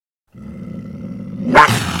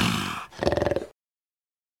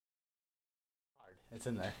It's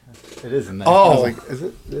in there. It is in there. Oh. I was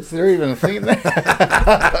like, is there even a thing in there?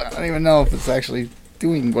 I don't even know if it's actually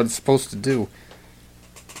doing what it's supposed to do.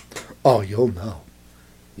 Oh, you'll know.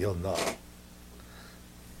 You'll know.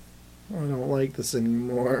 I don't like this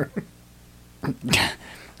anymore.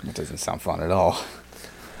 That doesn't sound fun at all.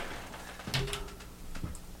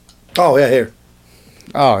 Oh, yeah, here.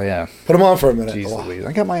 Oh, yeah. Put them on for a minute. Jeez Oh. Louise.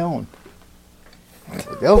 I got my own. There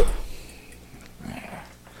we go.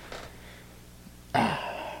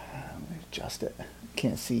 Let me adjust it.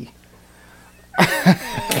 Can't see. All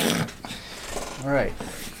right.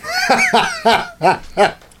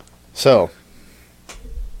 So,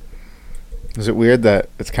 is it weird that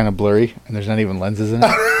it's kind of blurry and there's not even lenses in it?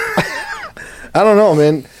 I don't know,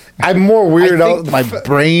 man. I'm more weirded I out. think my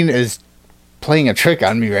brain is playing a trick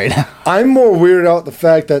on me right now. I'm more weirded out the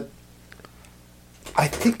fact that I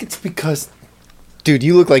think it's because Dude,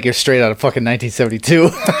 you look like you're straight out of fucking 1972.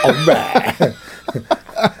 all right.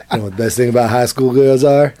 You know what the best thing about high school girls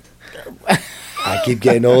are? I keep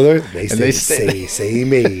getting older. They And they stay stay- the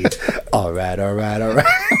same age. All right.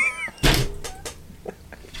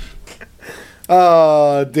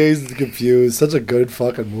 Oh, Dazed and Confused. Such a good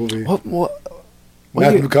fucking movie. What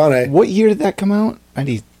Matthew year, McConaughey. what year did that come out?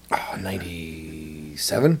 90,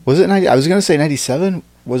 97? was it 90? I was going to say 97.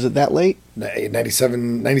 Was it that late?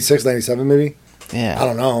 97, 96, 97 maybe? Yeah. I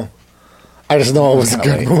don't know. I just know it was a Not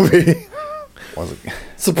good late. movie. Was it?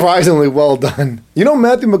 Surprisingly well done. You know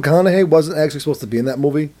Matthew McConaughey wasn't actually supposed to be in that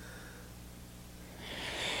movie?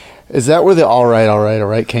 Is that where the all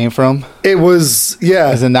right came from? It was, yeah.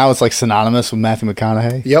 As in now it's like synonymous with Matthew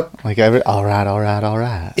McConaughey? Yep. Like every, all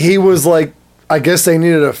right. He was like, I guess they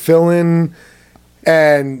needed a fill-in,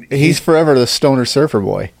 and He's forever the stoner surfer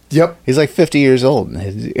boy. yep. He's like 50 years old.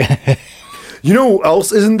 You know who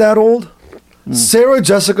else isn't that old? Hmm. Sarah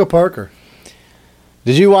Jessica Parker.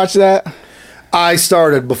 Did you watch that? I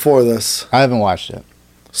started before this. I haven't watched it.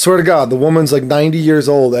 Swear to God, the woman's like 90 years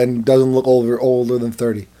old and doesn't look older than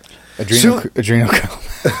 30. Adrenochrome.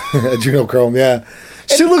 Adrenochrome, yeah.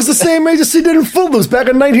 She looks the same age as she did in Footloose back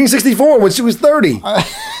in 1964 when she was 30.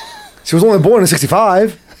 She was only born in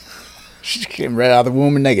 65. She came right out of the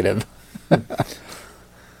womb and negative.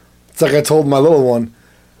 It's like I told my little one.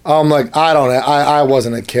 I'm like, I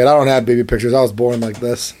wasn't a kid. I don't have baby pictures. I was born like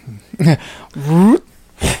this.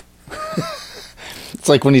 It's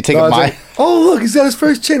like when you take No, a it's my. like, oh, look, he's got his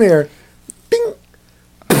first chin hair. Ding.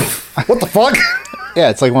 What the fuck? Yeah,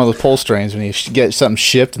 it's like one of those pull strains when you get something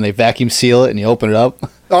shipped and they vacuum seal it and you open it up.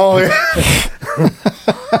 Oh, yeah.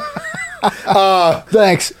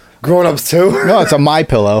 Thanks. Grown ups too? No, it's a my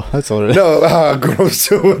pillow. That's what it is. No, grown ups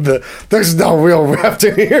too with the, there's no real wrapped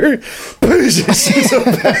in here. But it's just so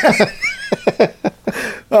bad.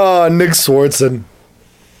 Oh, Nick Swartzen.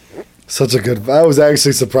 Such a good, that was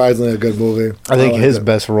actually surprisingly a good movie. I think liked his it.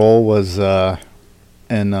 best role was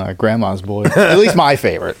in Grandma's Boy. At least my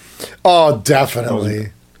favorite. Oh,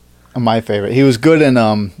 definitely. My favorite. He was good in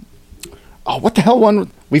what the hell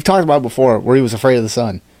one we've talked about before where he was afraid of the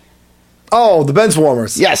sun. Oh, the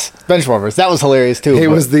Benchwarmers. Yes, Benchwarmers. That was hilarious too. He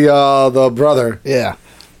but- was the brother. yeah.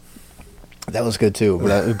 That was good too.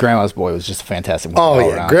 But Grandma's Boy was just a fantastic movie. Oh, all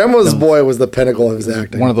yeah. around. Grandma's It was Boy was the pinnacle of his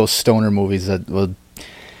acting. one of those stoner movies that was.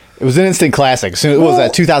 It was an instant classic. What was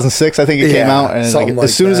that? 2006, I think it came yeah, out. And something like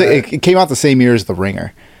as soon as that. it came out the same year as The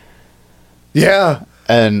Ringer, Yeah.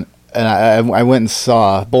 and I went and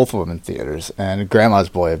saw both of them in theaters. And Grandma's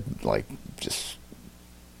Boy like just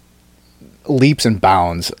leaps and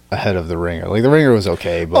bounds ahead of The Ringer. Like The Ringer was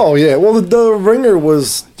okay, but Oh, yeah. Well, the Ringer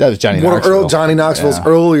was that was Johnny one of Knoxville. Johnny Knoxville's Yeah.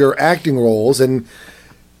 earlier acting roles, and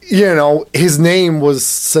his name was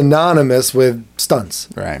synonymous with stunts.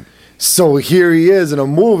 Right. So here he is in a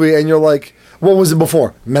movie, and you're like, what was it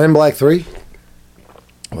before? Men in Black 3?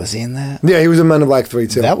 Was he in that? Yeah, he was in Men in Black 3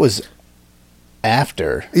 too. That was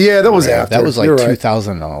after. yeah, that was Right. after. That was like You're right.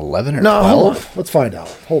 2011 or No, 12. hold on. Let's find out.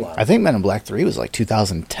 Hold on. I think Men in Black 3 was like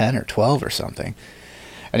 2010 or 12 or something.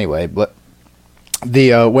 Anyway, but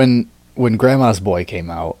the when Grandma's Boy came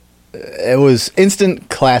out, it was instant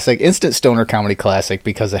classic, instant stoner comedy classic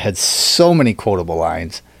because it had so many quotable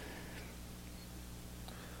lines.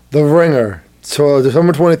 The Ringer. So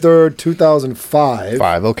December 23rd, 2005.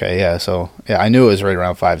 5, okay, yeah. So, yeah, I knew it was right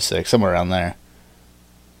around 5, 6, somewhere around there.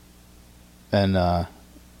 And Men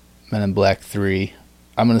in Black 3,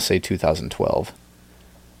 I'm going to say 2012.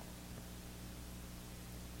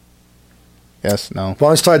 Yes, no. Why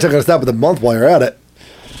don't you try taking a stab at the month while you're at it?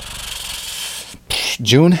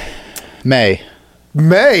 June? May.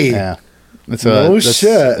 May. Yeah. No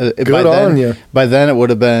shit. Good on you. By then, it would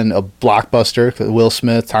have been a blockbuster. Will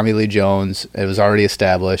Smith, Tommy Lee Jones. It was already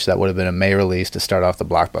established. That would have been a May release to start off the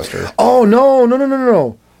blockbuster. Oh, no.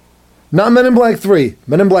 Not Men in Black 3.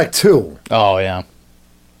 Men in Black 2. Oh, yeah.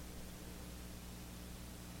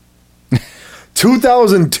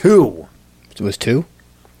 2002. It was 2?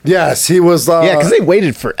 Yes, he was... yeah, because they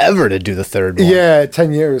waited forever to do the third one. Yeah,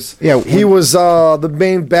 10 years. Yeah, he was the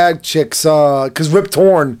main bad chick's... Because Rip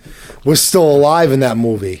Torn was still alive in that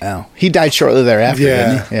movie. Oh, he died shortly thereafter,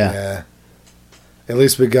 didn't he? Yeah. At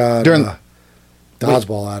least we got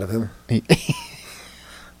dodgeball out of him.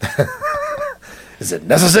 Is it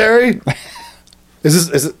necessary?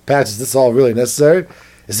 Is it Patch? Is this all really necessary?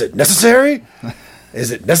 Is it necessary? Is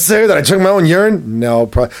it necessary that I drink my own urine? No,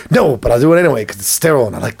 no, but I'll do it anyway because it's sterile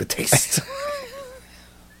and I like the taste.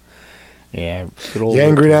 Yeah, you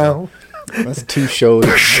angry now? That's 2 shows,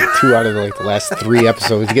 2 out of the last 3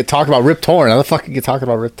 episodes. You get talk about Rip Torn. How the fuck you get talking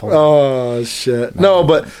about Rip Torn? Oh shit! No,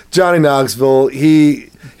 but Johnny Knoxville,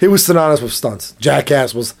 he was synonymous with stunts.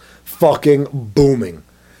 Jackass was fucking booming.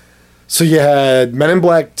 So you had Men in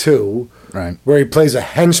Black 2, right, where he plays a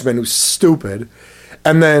henchman who's stupid,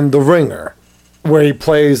 and then The Ringer, where he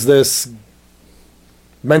plays this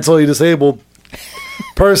mentally disabled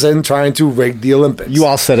person trying to rig the Olympics. You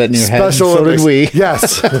all said it in your head. So Olympics. did we.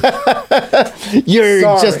 Yes. You're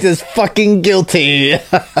just as fucking guilty.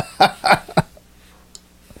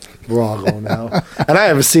 We're all going now. And I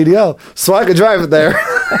have a CDL, so I could drive it there.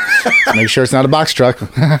 Make sure it's not a box truck.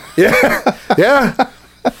 Yeah.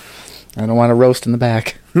 I don't want to roast in the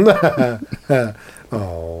back.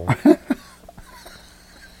 Oh.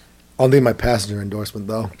 I'll need my passenger endorsement,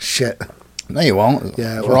 though. Shit. No, you won't.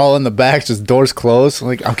 Yeah, we're all in the back, just doors closed.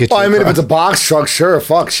 Like, I'll get you. Well, I mean, if it's a box truck, sure.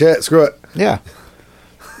 Fuck, shit. Screw it. Yeah.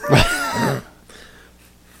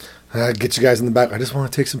 I get you guys in the back. I just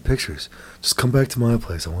want to take some pictures. Just come back to my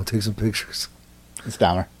place. I want to take some pictures. It's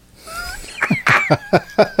Dahmer.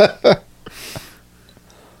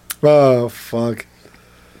 Oh, fuck.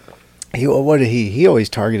 What did he? He always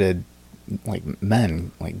targeted like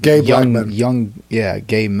men, like gay black men.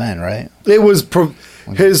 Gay men, right? It was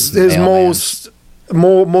his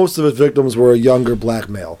most of his victims were younger black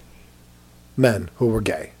men who were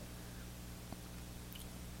gay.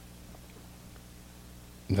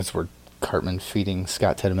 That's where Cartman feeding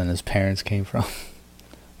Scott Tedman his parents came from.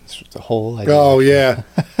 It's the whole idea. Oh yeah.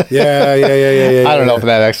 Yeah. I don't know if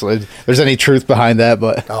that actually there's any truth behind that,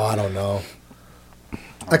 but I don't know.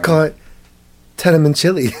 I call it Tedman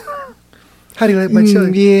chili. How do you like my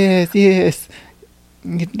chili? Yes.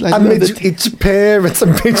 I made you eat your parents. I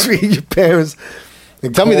made you eat your parents.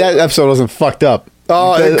 Tell me that episode wasn't fucked up.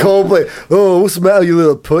 Oh, and Coldplay. Oh, what's the matter, you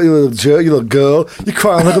little put, you little jerk, you little girl? You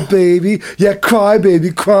crying like a baby? Yeah, cry,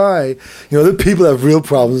 baby, cry. You know, the people have real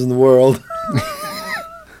problems in the world.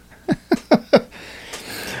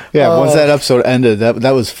 Yeah, once that episode ended,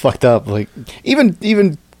 that was fucked up. Like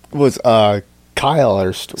even was Kyle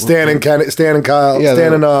or Stan and Kyle. Yeah,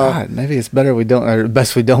 Stan and God, maybe it's better we don't, or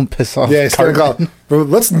best we don't piss off. Yeah, Stan and Kyle. Bro,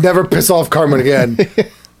 let's never piss off Cartman again.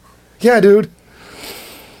 Yeah, dude.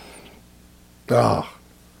 Oh.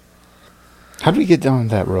 How do we get down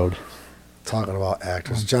that road? Talking about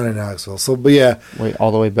actors, Johnny Knoxville. So, but yeah, wait,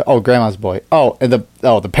 all the way back. Oh, Grandma's Boy. Oh, and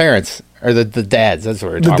the parents or the dads. That's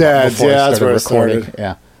what we're talking about. The dads, yeah, that's where it started.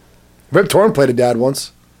 Yeah. Rip Torn played a dad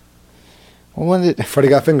once. Well, when did Freddie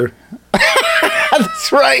got fingered?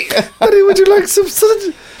 That's right. Daddy, would you like some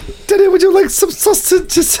sausage? Daddy, would you like some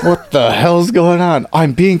sausages? What the hell's going on?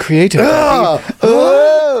 I'm being creative.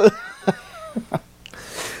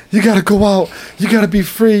 You gotta go out. You gotta be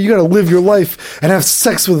free. You gotta live your life and have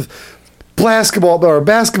sex with basketball. Boy,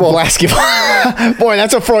 that's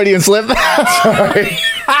a Freudian slip. Sorry.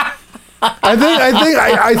 I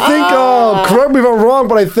think. Correct me if I'm wrong,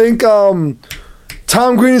 but I think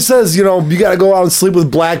Tom Green says, you gotta go out and sleep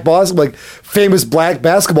with black famous black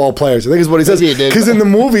basketball players. I think is what he says. Because in the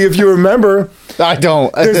movie, if you remember, I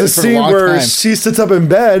don't. There's a scene where she sits up in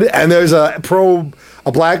bed and there's a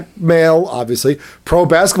black male, obviously, pro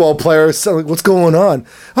basketball player. So like, what's going on?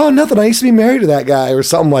 Oh, nothing. I used to be married to that guy or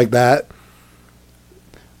something like that.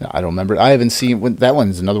 I don't remember. I haven't seen that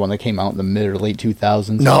one's another one that came out in the mid or late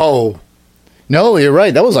 2000s. No, you're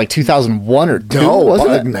right. That was like 2001 or 2. No, wasn't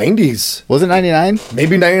like it? 90s. Was it 99?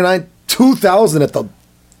 Maybe 99, 2000 at the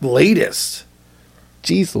latest.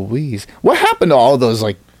 Jeez Louise. What happened to all those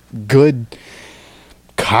like good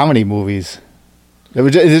comedy movies?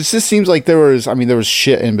 It just seems like there was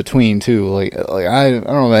shit in between too. Like I don't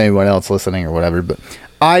know about anyone else listening or whatever, but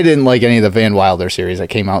I didn't like any of the Van Wilder series that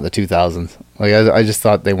came out in the 2000s. Like I just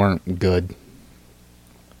thought they weren't good.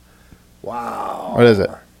 Wow. What is it?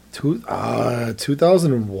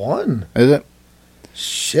 2001. Is it?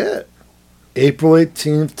 Shit. April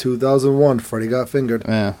 18th, 2001. Freddie got fingered.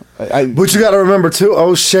 Yeah. But you got to remember, too.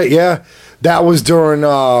 Oh, shit, yeah. That was during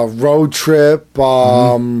Road Trip.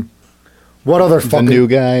 What other fucking... The New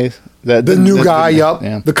Guys. The New Guy, yup.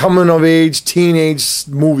 Yeah. The coming-of-age, teenage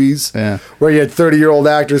movies. Yeah. Where you had 30-year-old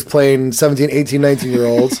actors playing 17, 18,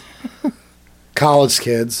 19-year-olds. College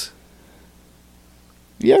kids.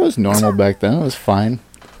 Yeah, it was normal back then. It was fine.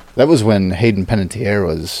 That was when Hayden Panettiere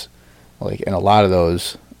was, like, in a lot of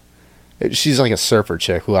those... She's like a surfer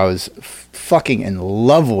chick who I was fucking in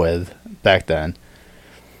love with back then.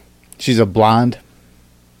 She's a blonde.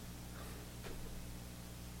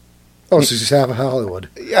 Oh, so she's half of Hollywood.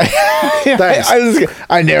 Yeah, Thanks.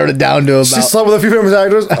 I narrowed it down to about... She slept with a few famous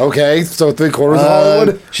actors? Okay, so 3/4 of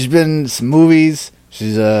Hollywood? She's been in some movies.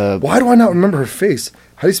 She's Why do I not remember her face?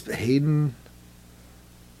 How do you spell Hayden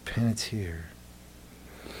Panettiere?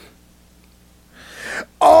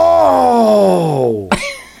 Oh!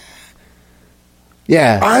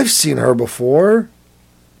 Yeah. I've seen her before.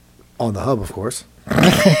 On the Hub, of course.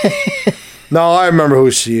 No, I remember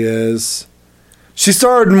who she is. She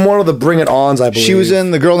starred in one of the Bring It Ons, I believe. She was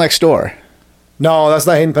in The Girl Next Door. No, that's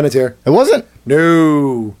not Hayden Panettiere. It wasn't?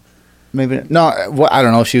 No. Maybe. No, I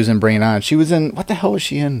don't know if she was in Bring It On. She was in... What the hell was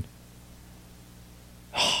she in?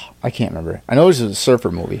 I can't remember. I know it was a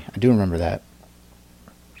surfer movie. I do remember that.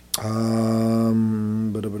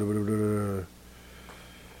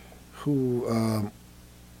 Who?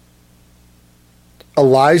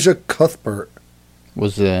 Elijah Cuthbert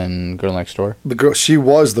Was in Girl Next Door. the girl. She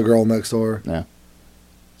was the girl next door. Yeah.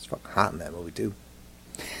 It's fucking hot in that movie too.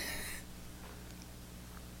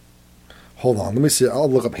 Hold on, let me see. I'll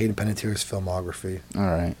look up Hayden Panettiere's filmography. All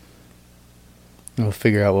right. We'll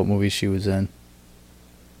figure out what movie she was in.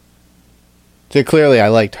 So clearly, I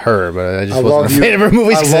liked her, but I just wasn't a fan of her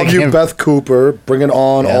movies. I 'cause love you, can't- Beth Cooper. Bring It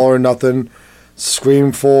On, Yeah. All or Nothing,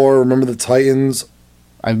 Scream 4, Remember the Titans,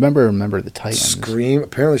 I remember the Titans. Scream.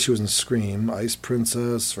 Apparently, she was in Scream, Ice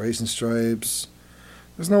Princess, Racing Stripes.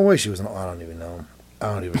 There's no way she was in. I don't even know.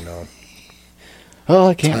 Oh,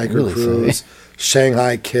 I can't Tiger really Cruise, say.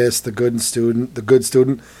 Shanghai Kiss, The Good Student,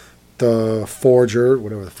 The Forger,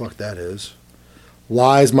 whatever the fuck that is.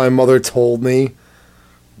 Lies My Mother Told Me.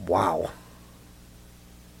 Wow.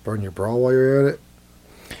 Burn your bra while you're at it.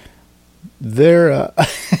 They're a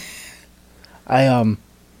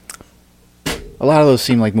lot of those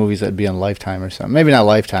seem like movies that'd be on Lifetime or something. Maybe not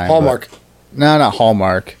Lifetime. Hallmark. but- No, not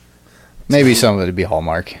Hallmark. Maybe some of it'd be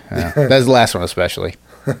Hallmark. Yeah. That's the last one especially.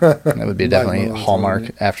 That would be definitely Mother Hallmark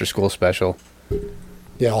Told after school special.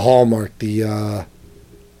 Yeah, Hallmark, the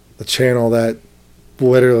channel that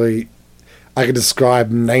literally I could describe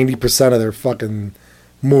 90% of their fucking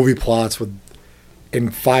movie plots in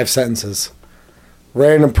 5 sentences.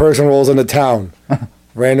 Random person rolls into town.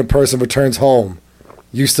 Random person returns home.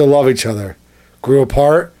 You still love each other. Grew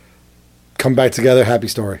apart. Come back together. Happy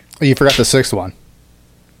story. You forgot the sixth one.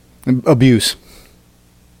 Abuse.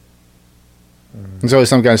 There's always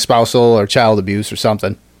some kind of spousal or child abuse or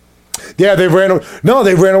something. Yeah, they ran away. No,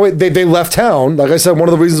 they ran away. They left town. Like I said, one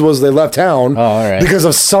of the reasons was they left town. Oh, all right. Because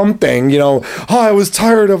of something, Oh, I was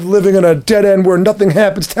tired of living in a dead end where nothing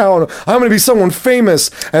happens town. I'm going to be someone famous.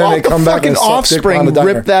 And then they come back and fucking suck dick behind Offspring the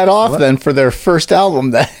diner. ripped that off What? then for their first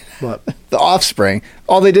album. That What? The Offspring.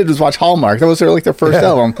 All they did was watch Hallmark. That was their first Yeah.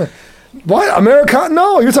 album. What? Americana?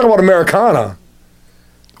 No, you're talking about Americana.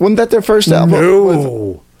 Wasn't that their first album?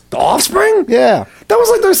 No. The Offspring? Yeah. That was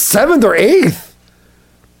like their 7th or 8th.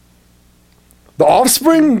 The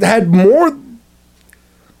Offspring had more.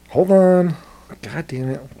 Hold on. God damn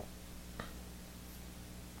it.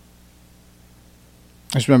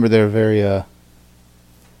 I just remember they were very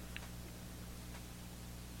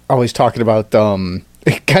always talking about kind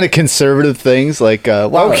of conservative things like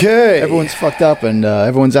wow, Okay. everyone's fucked up and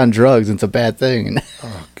everyone's on drugs and it's a bad thing.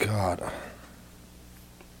 Oh, God.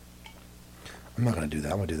 I'm not going to do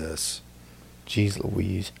that. I'm going to do this. Jeez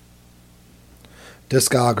Louise.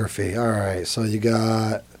 Discography. All right. So you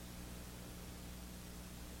got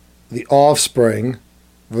The Offspring,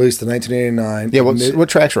 released in 1989. Yeah, what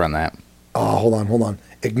tracks were on that? Oh, hold on.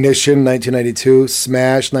 Ignition, 1992.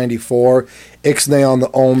 Smash, 94. Ixnay on the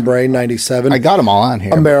Hombre, 97. I got them all on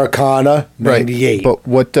here. Americana, 98. Right. But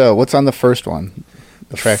what's on the first one?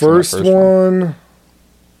 The tracks on first one.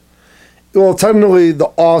 Well, technically, The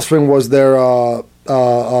Offspring was their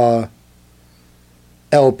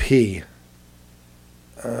LP.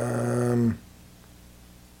 All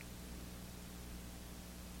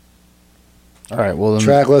right. Well, then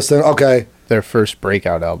Track listing. Okay. their first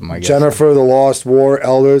breakout album, I guess. Jennifer, The Lost War,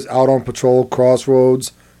 Elders, Out on Patrol,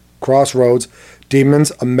 Crossroads,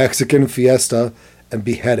 Demons, A Mexican Fiesta, and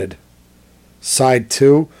Beheaded. Side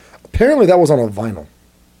 2. Apparently that was on a vinyl.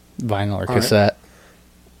 Vinyl or cassette.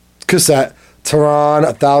 Cassette. Tehran,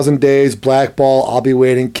 1,000 Days, Blackball, I'll Be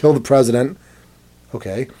Waiting, Kill the President.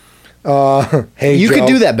 Okay. Hey You Joe. could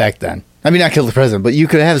do that back then. I mean, not Kill the President, but you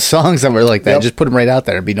could have songs that were like that. Yep. Just put them right out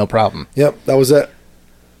there. It'd be no problem. Yep, that was it.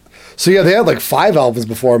 So yeah, they had like 5 albums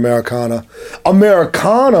before Americana.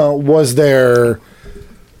 Americana was their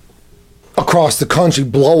across the country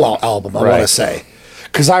blowout album, I want to Right. say.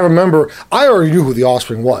 Because I remember, I already knew who The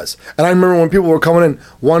Offspring was. And I remember when people were coming in,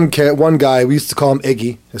 one guy, we used to call him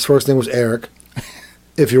Iggy. His first name was Eric.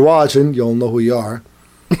 If you're watching, you'll know who you are.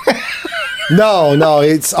 No,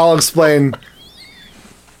 I'll explain.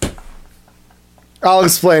 I'll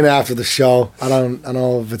explain after the show. I don't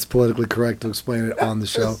know if it's politically correct to explain it on the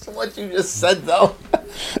show. That's what you just said, though.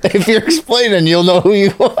 If you're explaining, you'll know who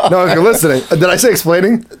you are. No, if you're listening. Did I say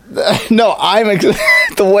explaining? No,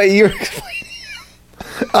 the way you're explaining.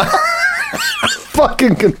 Fuck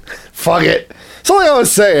it. That's all I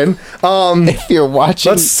was saying. If you're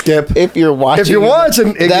watching, Let's skip. If you're watching,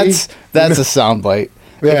 Iggy, that's a soundbite.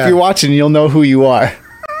 Yeah. If you're watching, you'll know who you are.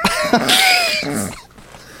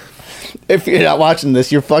 If you're not watching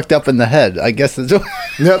this, you're fucked up in the head. I guess that's.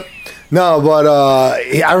 Yep. No, but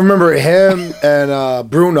I remember him and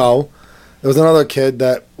Bruno. There was another kid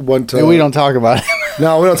that went to. We don't talk about it.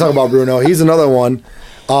 No, we don't talk about Bruno. He's another one.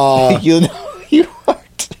 You know who you are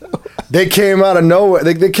too. They came out of nowhere.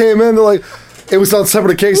 They came in. They're like, it was on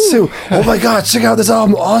Separate Case too. Oh my God! Check out this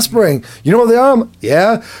album, Offspring. You know what they are?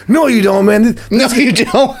 Yeah. No, you don't, man. No, you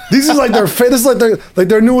don't. This is like this is like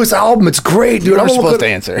their newest album. It's great, dude. You're supposed to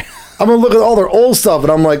answer. I'm gonna look at all their old stuff,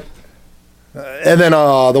 and I'm like, and then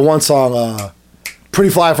the one song, "Pretty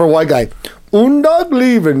Fly for a White Guy." Dog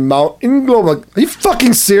leaving Mountain Glow. I'm like, are you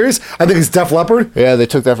fucking serious? I think it's Def Leppard. Yeah, they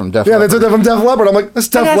took that from Def Yeah, Leppard. they took that from Def Leppard. I'm like, that's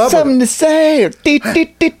Def I got Leppard. something to say.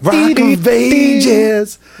 Rock of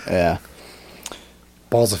Ages. Yeah.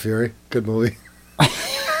 Balls of Fury. Good movie.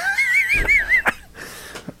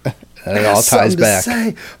 And it all ties back.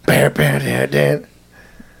 It's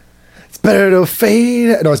better to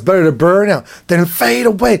fade. No, it's better to burn out than fade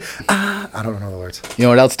away. I don't know the words. You know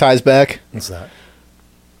what else ties back? What's that?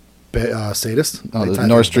 Sadist? Oh, They the tie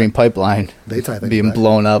Nord things Stream back. pipeline They tie things being back.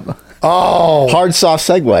 blown up. Oh, Hard, soft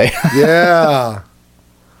segue. yeah.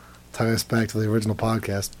 Tie us back to the original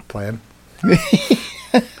podcast plan.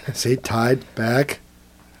 See, tied back.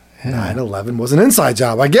 9/11 was an inside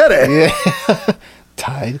job. I get it. Yeah.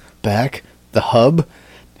 Tied back. The hub.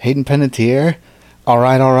 Hayden Panettiere. All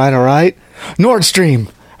right. Nord Stream.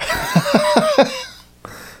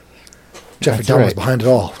 Jeffrey That's Dahmer was right. behind it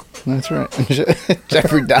all. That's right.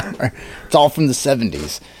 Jeffrey Dahmer. It's all from the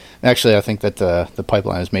 70s. Actually, I think that the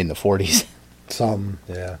pipeline was made in the 40s.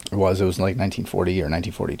 Yeah. It was like 1940 or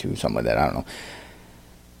 1942, something like that. I don't know.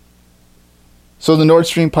 So the Nord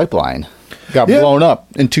Stream pipeline got Yeah. blown up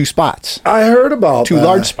in 2 spots. I heard about Two that.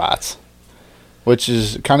 large spots, which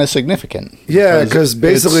is kind of significant. Yeah, 'cause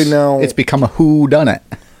basically now- it's become a whodunit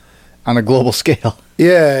on a global scale.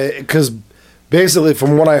 Yeah, because basically,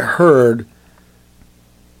 from what I heard,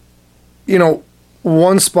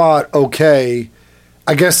 one spot, okay.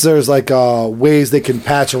 I guess there's like ways they can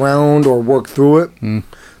patch around or work through it.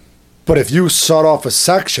 But if you shut off a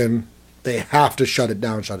section, they have to shut it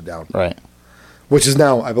down. Right. Which is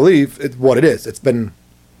now, I believe, what it is. It's been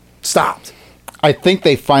stopped. I think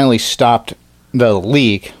they finally stopped the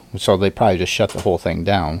leak, so they probably just shut the whole thing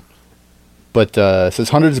down. But it says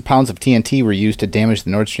hundreds of pounds of TNT were used to damage the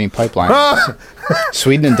Nord Stream pipeline.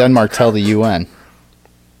 Sweden and Denmark tell the UN.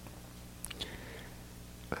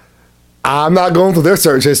 I'm not going through their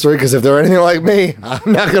search history because if they're anything like me,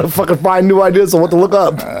 I'm not going to fucking find new ideas on what to look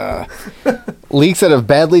up. Leaks that have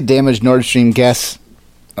badly damaged Nord Stream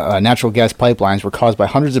natural gas pipelines were caused by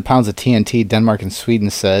hundreds of pounds of TNT, Denmark and Sweden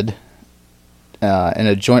said in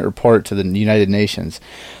a joint report to the United Nations.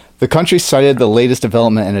 The country cited the latest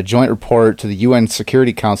development in a joint report to the UN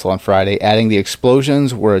Security Council on Friday, adding the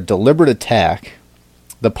explosions were a deliberate attack.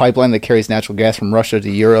 The pipeline that carries natural gas from Russia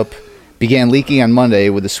to Europe began leaking on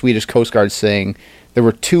Monday, with the Swedish Coast Guard saying there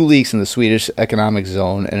were 2 leaks in the Swedish economic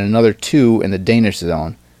zone and another 2 in the Danish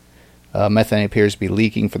zone. Methane appears to be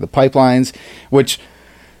leaking for the pipelines, which,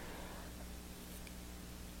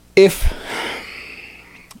 all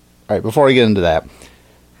right, before I get into that,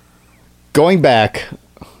 going back,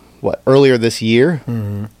 earlier this year,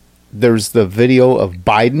 there's the video of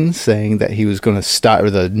Biden saying that he was going to stop, or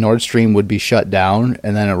the Nord Stream would be shut down,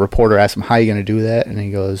 and then a reporter asked him, how are you going to do that? And he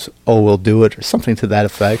goes, oh, we'll do it, or something to that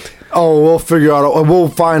effect. Oh, we'll figure out. We'll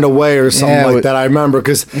find a way or something Yeah, like that. I remember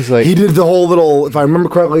because he's like- he did the whole little. If I remember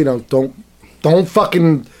correctly, don't Don't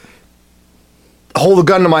fucking hold a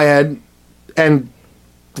gun to my head and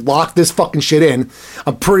lock this fucking shit in.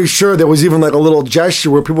 I'm pretty sure there was even like a little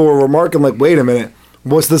gesture where people were remarking like, wait a minute,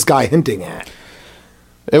 what's this guy hinting at?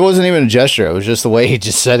 It wasn't even a gesture. It was just the way he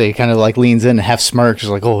just said it. He kind of like leans in and half smirks,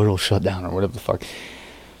 like, oh, it'll shut down or whatever the fuck.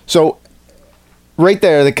 So right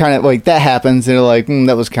there, the kind of like that happens. And they're like,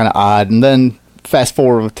 that was kind of odd. And then fast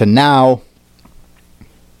forward to now,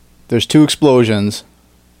 there's 2 explosions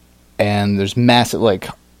and there's massive, like,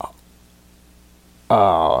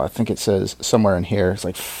 I think it says somewhere in here, it's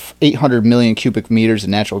like 800 million cubic meters of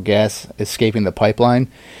natural gas escaping the pipeline,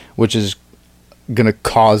 which is going to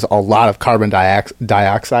cause a lot of carbon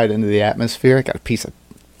dioxide into the atmosphere. I got a piece of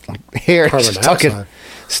like hair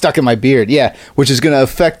stuck in my beard. Yeah, which is going to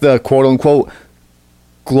affect the quote unquote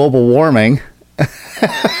global warming.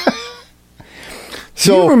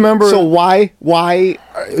 Do you remember? So why?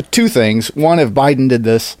 2 things. One, if Biden did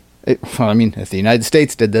this, if the United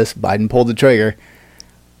States did this, Biden pulled the trigger,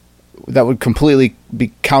 that would completely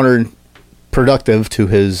be counterproductive to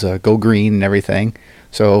his go green and everything.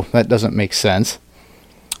 So that doesn't make sense.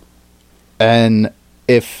 And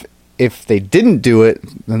if they didn't do it,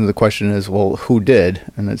 then the question is, well, who did?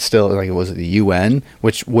 And it's still like, was it the UN?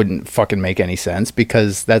 Which wouldn't fucking make any sense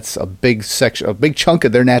because that's a big chunk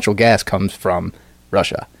of their natural gas comes from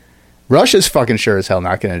Russia. Russia's fucking sure as hell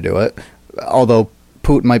not going to do it. Although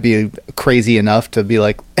Putin might be crazy enough to be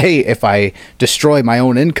like, hey, if I destroy my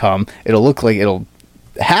own income, it'll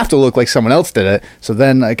have to look like someone else did it, so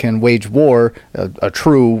then I can wage war, a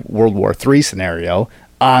true World War III scenario,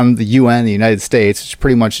 on the UN, the United States, which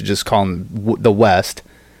pretty much just calling the West,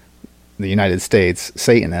 the United States,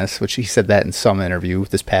 Satanists, which he said that in some interview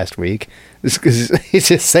this past week. He's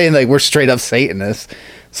just saying like we're straight up Satanists.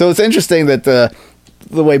 So it's interesting that the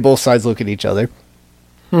way both sides look at each other.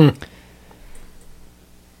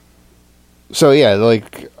 So yeah,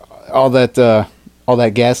 like all that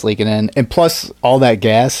gas leaking in, and plus all that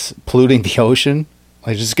gas polluting the ocean,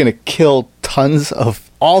 like just going to kill tons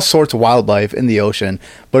of all sorts of wildlife in the ocean.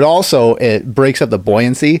 But also it breaks up the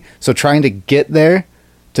buoyancy, so trying to get there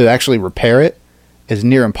to actually repair it is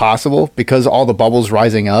near impossible because all the bubbles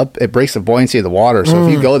rising up, it breaks the buoyancy of the water. So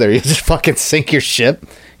if you go there, you just fucking sink your ship.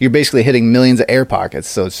 You're basically hitting millions of air pockets.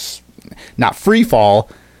 So it's not free fall,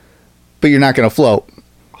 but you're not going to float,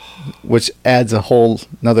 which adds a whole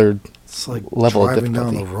another it's like level of driving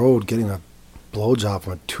difficulty. down the road getting a blowjob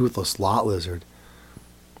from a toothless lot lizard.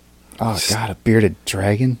 Oh god, a bearded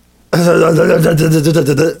dragon. It's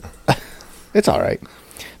all right.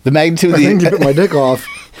 The magnitude of I think you bit my dick off.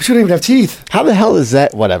 We shouldn't even have teeth. How the hell is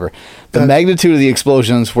that? Whatever. The magnitude of the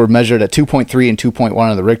explosions were measured at 2.3 and 2.1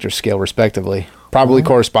 on the Richter scale, respectively, probably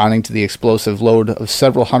corresponding to the explosive load of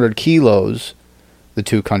several hundred kilos, the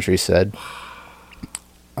 2 countries said.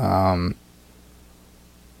 All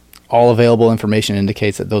available information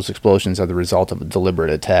indicates that those explosions are the result of a deliberate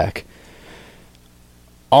attack.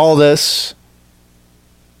 All this,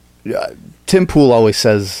 Tim Pool always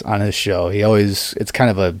says on his show, it's kind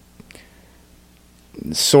of a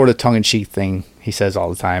sort of tongue-in-cheek thing he says all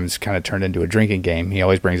the time. It's kind of turned into a drinking game. He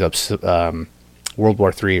always brings up World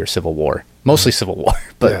War III or Civil War. Mostly Civil War,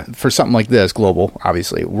 but for something like this, global,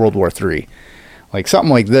 obviously, World War III. Like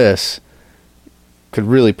something like this could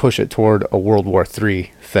really push it toward a World War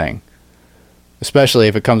III thing. Especially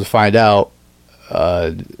if it comes to find out,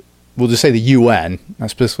 we'll just say the UN, not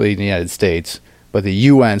specifically the United States, but the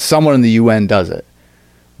UN, someone in the UN does it.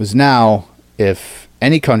 Because now, if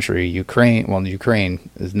any country, Ukraine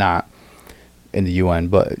is not in the UN,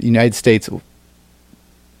 but the United States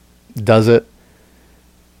does it,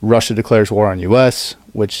 Russia declares war on U.S.,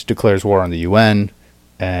 which declares war on the UN,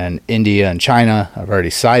 and India and China have already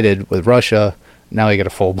sided with Russia. Now we get a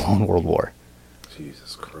full-blown world war.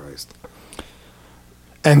 Jesus Christ.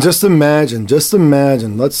 And just imagine,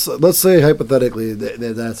 let's say hypothetically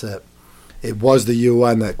that's it. It was the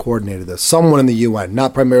UN that coordinated this. Someone in the UN,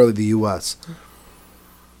 not primarily the U.S.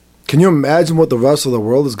 Can you imagine what the rest of the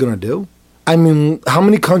world is going to do? I mean, how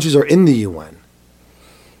many countries are in the UN?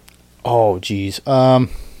 Oh, geez. I'll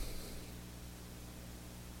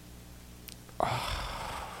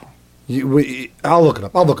look it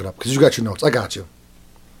up because you got your notes. I got you.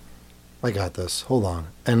 I got this. Hold on.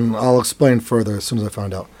 And I'll explain further as soon as I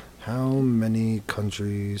find out. How many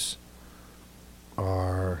countries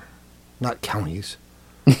are... Not counties.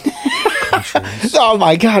 Countries Oh,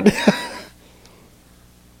 my God.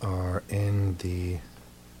 are in the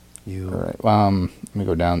All right. Let me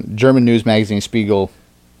go down. German news magazine Spiegel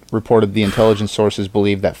reported the intelligence sources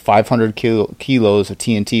believe that 500 kilos of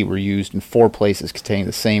TNT were used in 4 places containing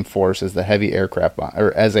the same force as the heavy aircraft bomb,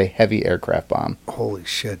 or as a heavy aircraft bomb. Holy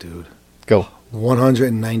shit, dude. Go.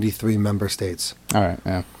 193 member states. All right.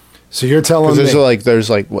 Yeah. So you're telling me there's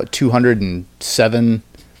what 207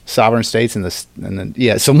 sovereign states in this, and then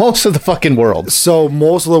yeah. So most of the fucking world. So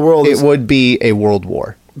most of the world. It would be a world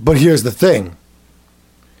war. But here's the thing.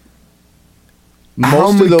 Most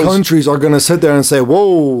How many of those countries are going to sit there and say,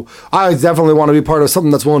 "Whoa, I definitely want to be part of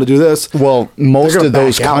something that's willing to do this"? Well, most gonna of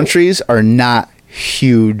those back out. countries are not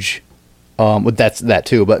huge. But that's that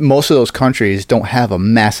too. But most of those countries don't have a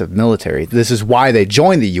massive military. This is why they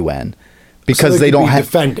joined the UN, because they they can don't be have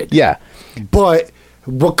defended. Yeah, But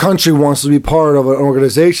what country wants to be part of an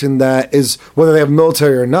organization that is, whether they have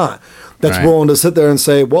military or not, that's Right. willing to sit there and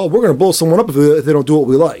say, "Well, we're going to blow someone up if they don't do what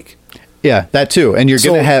we like." yeah, that too. And you're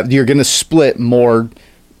So- you're gonna split more.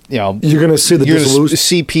 You know, You're going to see the you're gonna dissolution.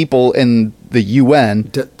 see people in the UN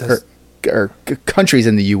That's- or countries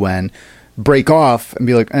in the UN break off and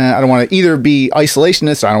be like, I don't want to either be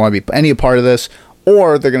isolationist, or I don't want to be any part of this,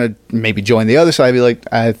 or they're going to maybe join the other side and be like,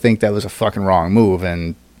 I think that was a fucking wrong move,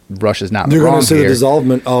 and Russia's not You're wrong going to see here. the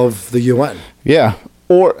dissolvement of the UN. Yeah.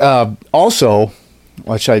 Or also,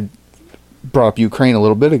 which I brought up Ukraine a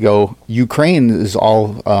little bit ago, Ukraine is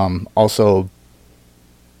also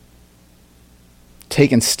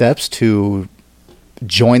taking steps to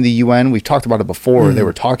join the UN. We've talked about it before. They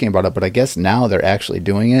were talking about it, but I guess now they're actually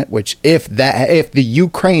doing it, which if the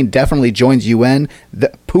Ukraine definitely joins UN,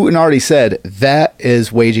 Putin already said that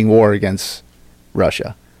is waging war against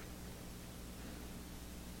Russia.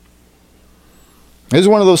 This is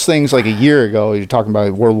one of those things like a year ago, you're talking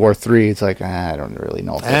about World War III. It's like, I don't really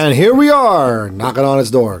know if that's, And here we are, knocking on its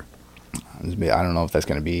door. I don't know if that's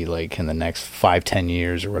going to be like in the next 5-10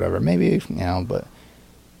 years or whatever. Maybe,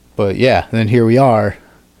 but yeah, then here we are,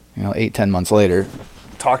 8-10 months later,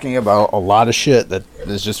 talking about a lot of shit that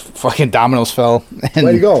is just fucking dominoes fell. And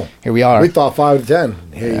Way to go. Here we are. We thought 5 to 10.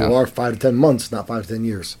 Here Yeah. you are, 5 to 10 months, not 5 to 10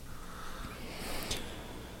 years.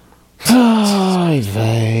 Oy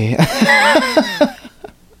vey.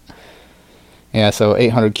 Yeah, so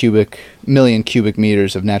 800 million cubic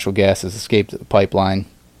meters of natural gas has escaped the pipeline.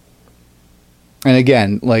 And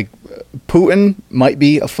again, like, Putin might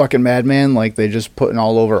be a fucking madman, like they just putting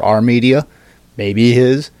all over our media. Maybe he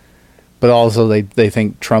is. But also they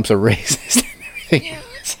think Trump's a racist and everything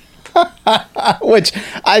else. Which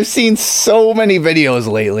I've seen so many videos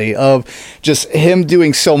lately of just him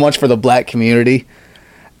doing so much for the black community.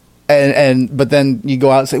 But then you go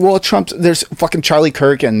out and say, well, there's fucking Charlie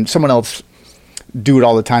Kirk and someone else do it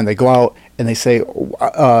all the time. They go out and they say,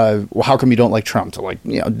 well, how come you don't like Trump? To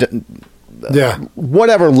Yeah.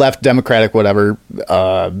 whatever left Democratic, whatever,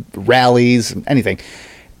 rallies, anything.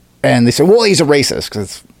 And they say, well, he's a racist because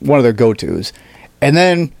it's one of their go-tos. And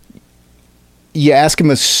then you ask him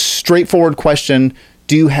a straightforward question,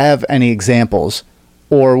 do you have any examples?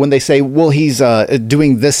 Or when they say, well, he's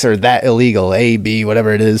doing this or that illegal, A, B,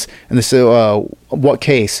 whatever it is. And they say, what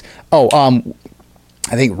case? I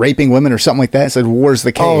think raping women or something like that. I said, where's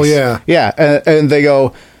the case? Oh, yeah. Yeah. And they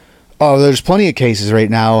go, oh, there's plenty of cases right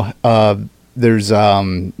now. There's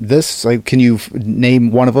this. Like, can you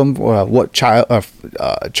name one of them? What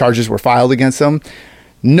charges were filed against them?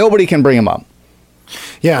 Nobody can bring them up.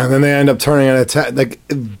 Yeah, and then they end up turning an attack. Like,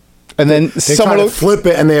 And then they someone try to will flip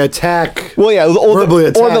it and they attack. Well, yeah, verbally or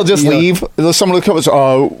attack, they'll just leave. Someone will come and say,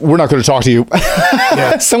 we're not going to talk to you.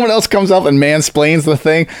 Yeah. Someone else comes up and mansplains the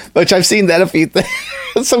thing, which I've seen that a few things.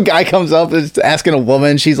 Some guy comes up and is asking a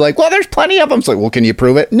woman. She's like, well, there's plenty of them. It's like, well, can you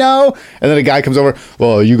prove it? No. And then a guy comes over,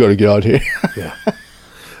 well, you got to get out here. Yeah.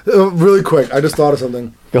 Really quick, I just thought of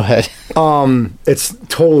something. Go ahead. It's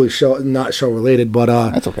totally not show related, but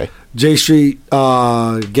That's okay. J Street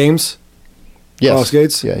Games, Yes. Cross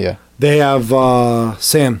Gates. Yeah. They have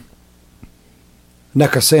Sam,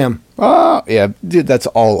 NECA Sam, Yeah, dude, that's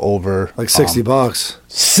all over. like $60.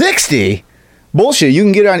 60? Bullshit. You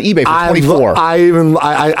can get it on eBay for 24.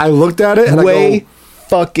 I looked at it and Way I go,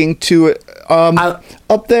 fucking to it.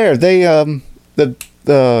 Up there, they the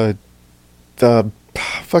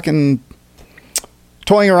fucking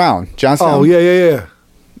toying around, Johnson. oh yeah.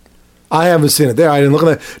 I haven't seen it there. I didn't look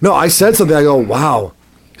at that. No, I said something. I go, wow,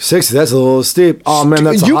 60. That's a little steep. Oh man,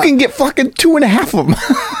 that's you can get fucking 2.5 of them.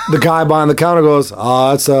 The guy behind the counter goes,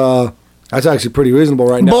 that's actually pretty reasonable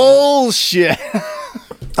right now. Bullshit.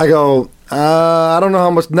 I go, I don't know how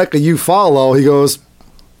much NECA you follow. He goes,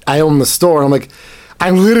 I own the store. And I'm like, I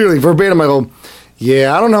literally verbatim, I go,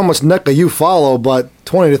 yeah, I don't know how much NECA you follow, but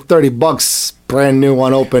 $20 to $30 brand new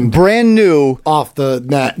unopened Brand new. off the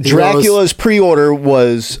net. He Dracula's pre-order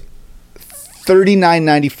was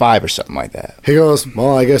 $39.95 or something like that. He goes,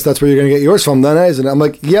 well, I guess that's where you're going to get yours from then, isn't it? I'm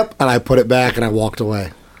like, yep. And I put it back and I walked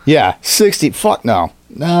away. Yeah, 60. Fuck no.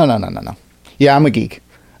 No. Yeah, I'm a geek.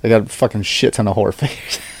 They got a fucking shit ton of horror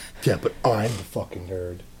figures. Yeah, but I'm the fucking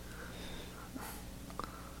nerd.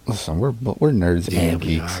 Listen, we're nerds and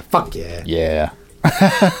we geeks. are. Fuck yeah. Yeah.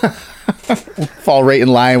 Fall right in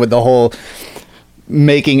line with the whole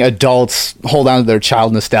making adults hold on to their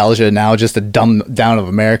child nostalgia now, just a dumb down of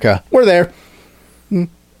America. We're there.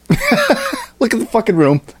 Look at the fucking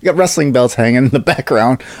room. You got wrestling belts hanging in the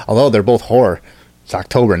background. Although they're both horror. It's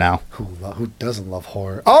October now. Who doesn't love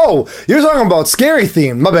horror? Oh, you're talking about scary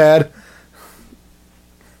theme. My bad.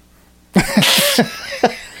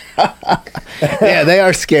 Yeah, they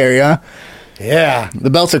are scary, huh? Yeah.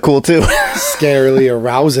 The belts are cool too. Scarily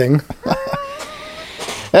arousing.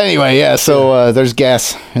 Anyway, yeah, so there's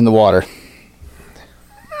gas in the water.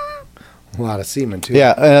 A lot of semen, too.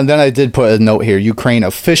 Yeah, and then I did put a note here. Ukraine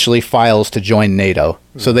officially files to join NATO.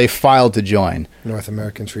 So they filed to join. North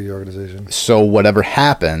American Treaty Organization. So whatever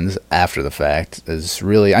happens after the fact is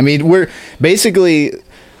really... I mean, we're basically...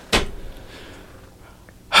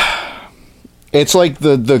 It's like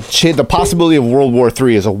the possibility of World War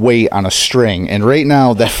III is a weight on a string. And right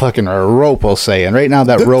now, that fucking or a rope, we'll say. And right now,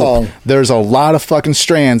 that rope, there's a lot of fucking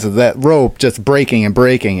strands of that rope just breaking and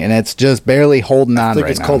breaking. And it's just barely holding on right now. I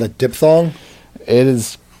think it's called a diphthong. It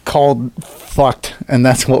is called fucked. And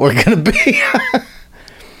that's what we're going to be.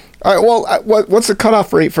 All right, well, what's the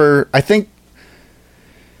cutoff rate for... I think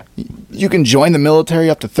you can join the military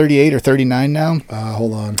up to 38 or 39 now.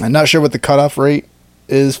 Hold on. I'm not sure what the cutoff rate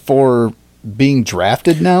is for... being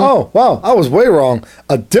drafted now? Oh, wow. I was way wrong.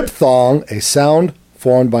 A diphthong, a sound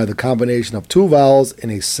formed by the combination of two vowels in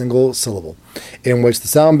a single syllable, in which the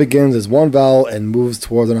sound begins as one vowel and moves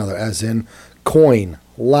towards another, as in coin,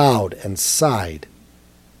 loud, and side.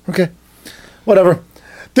 Okay. Whatever.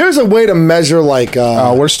 There's a way to measure, like...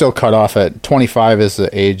 we're still cut off at 25 is the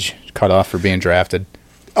age cutoff for being drafted.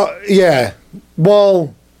 Yeah.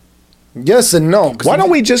 Well, yes and no. Why don't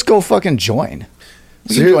we just go fucking join?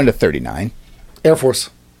 We can join to 39. Air Force.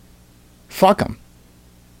 Fuck them.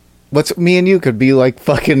 Me and you could be like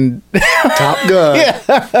fucking... Top Gun.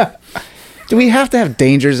 Yeah. Do we have to have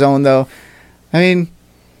Danger Zone, though? I mean...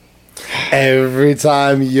 Every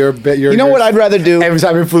time you're... You know what I'd rather do? Every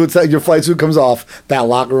time your flight suit comes off, that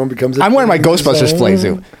locker room becomes... I'm wearing my Ghostbusters flight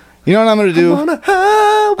suit. You know what I'm going to do? On a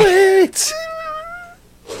highway.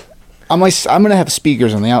 I'm going to have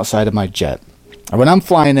speakers on the outside of my jet. And when I'm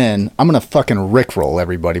flying in, I'm going to fucking rickroll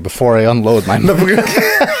everybody before I unload my...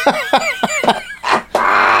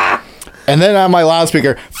 And then on my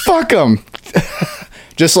loudspeaker, fuck them.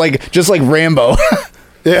 just like Rambo.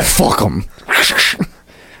 Yeah. Fuck them.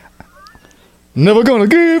 Never gonna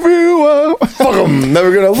give you up. Fuck them.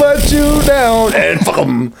 Never gonna let you down. And fuck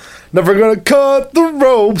them. Never gonna cut the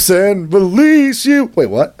ropes and release you. Wait,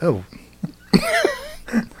 what? Oh.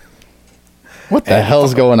 What the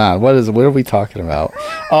hell's going on? What are we talking about?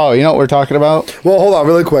 Oh, you know what we're talking about? Well, hold on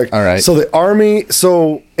really quick. All right. So the Army,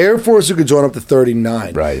 Air Force, you could join up to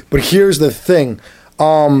 39. Right. But here's the thing.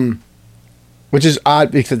 Which is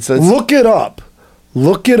odd because it says... Look it up.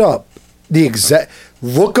 Look up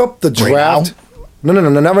the draft. Right No,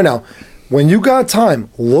 not right now. When you got time,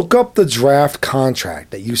 look up the draft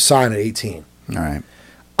contract that you sign at 18. All right.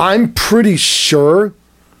 I'm pretty sure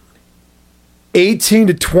 18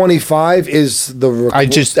 to 25 is the... I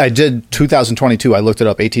did 2022. I looked it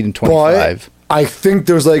up, 18 and 25. But I think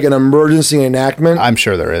there's like an emergency enactment. I'm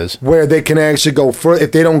sure there is. Where they can actually go further.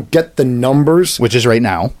 If they don't get the numbers... Which is right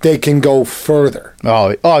now. They can go further.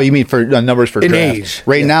 Oh, you mean for numbers for in draft. Age.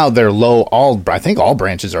 Right now, they're low. I think all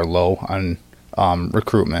branches are low on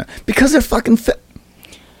recruitment. Because they're fucking...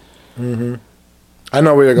 Mm-hmm. I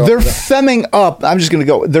know where you're going. They're femming up. I'm just going to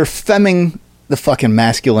go. They're femming the fucking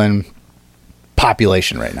masculine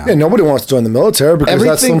population right now. Yeah, nobody wants to join the military because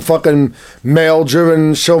that's some fucking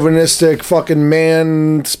male-driven, chauvinistic, fucking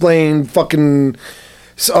man-splained fucking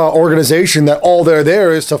organization that all they're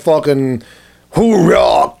there is to fucking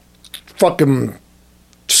hoorah, fucking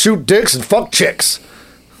shoot dicks and fuck chicks.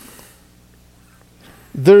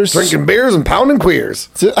 There's drinking beers and pounding queers.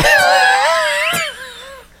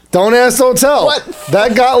 Don't ask, don't tell. What?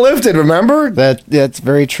 That got lifted, remember? That's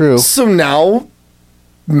very true. So now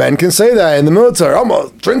men can say that in the military. I'm going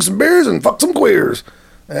to drink some beers and fuck some queers.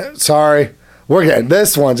 Sorry. We're getting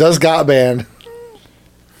this one just got banned.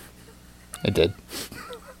 It did.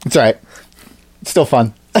 It's all right. It's still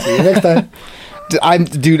fun. See you next time.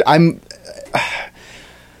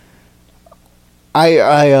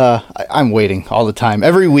 I'm waiting all the time.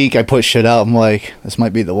 Every week I put shit out. I'm like, this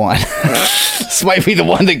might be the one. This might be the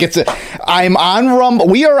one that gets it. I'm on Rumble.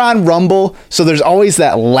 We are on Rumble, so there's always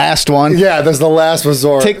that last one. Yeah, there's the last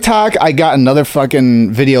resort. TikTok, I got another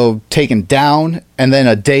fucking video taken down, and then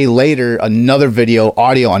a day later, another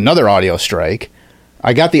audio strike.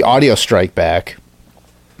 I got the audio strike back.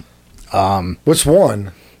 Which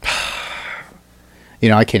one?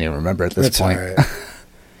 I can't even remember at this point. All right.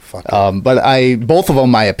 Fuck it. But both of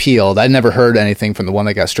them I appealed. I never heard anything from the one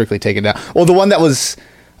that got strictly taken down. Well, the one that was,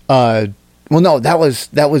 no, that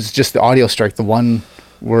was just the audio strike. The one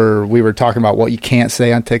where we were talking about what you can't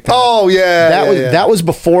say on TikTok. Oh yeah, that was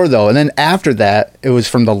before though, and then after that, it was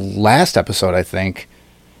from the last episode. I think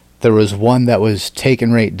there was one that was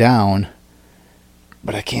taken right down,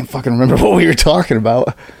 but I can't fucking remember what we were talking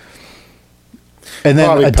about. And then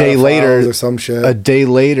Probably a day later, or some shit.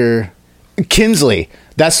 Kinsley.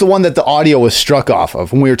 That's the one that the audio was struck off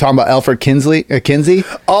of when we were talking about Alfred Kinsey.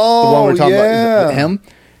 Oh, the one we were talking about him.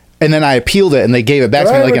 And then I appealed it, and they gave it back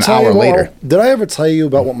to me like an hour later. Did I ever tell you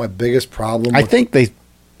about what my biggest problem? I think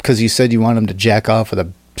because you said you wanted him to jack off with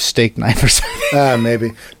a steak knife or something.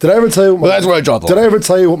 Maybe. Did I ever tell you? That's where I dropped. Did I ever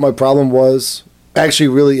tell you what my problem was? Actually,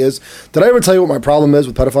 really is. Did I ever tell you what my problem is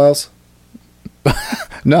with pedophiles?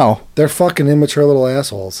 No. They're fucking immature little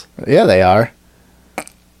assholes. Yeah, they are.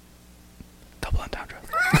 Double entendre.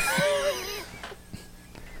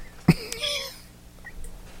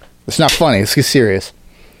 It's not funny. Let's get serious.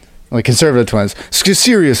 Like conservative twins. Let's get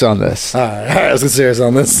serious on this. All right, let's get serious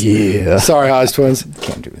on this. Yeah. Sorry, Hodge twins.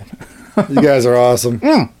 Can't do that. You guys are awesome.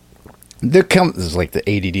 They're coming. This is like the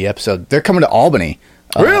ADD episode. They're coming to Albany.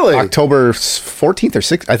 Really? October 14th or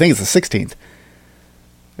 6th. I think it's the 16th.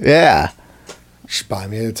 Yeah. You should buy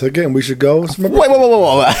me a ticket and we should go. Wait,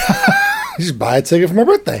 whoa. You should buy a ticket for my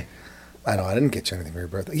birthday. I know, I didn't get you anything for your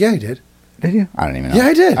birthday. Yeah, you did. Did you? I don't even know. Yeah,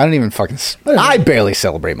 I did. I don't even fucking... I barely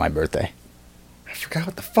celebrate my birthday. I forgot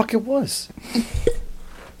what the fuck it was. You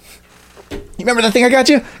remember that thing I got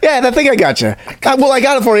you? Yeah, that thing I got you. Well, I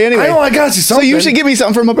got it for you anyway. I know I got you something. So you should give me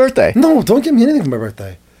something for my birthday. No, don't give me anything for my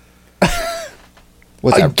birthday.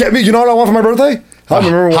 What's that? Get me. You know what I want for my birthday? Help me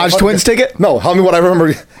remember Hodge Twins ticket? No, help me what I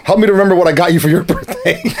remember. Help me to remember what I got you for your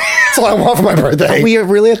birthday. That's all I want for my birthday. Are we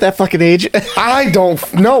really at that fucking age? I don't.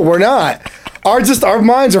 No, we're not. Our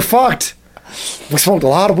minds are fucked. We smoked a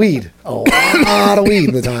lot of weed. A lot of weed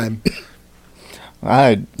in the time.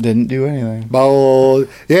 I didn't do anything. Oh,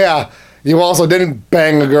 yeah. You also didn't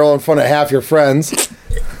bang a girl in front of half your friends.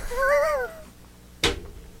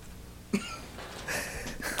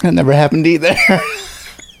 That never happened either.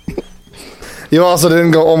 You also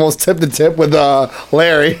didn't go almost tip to tip with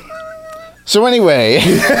Larry. So anyway.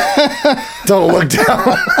 Don't look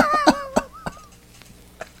down.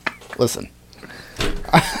 Listen.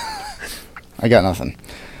 I got nothing.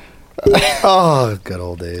 Oh, good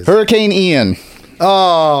old days. Hurricane Ian.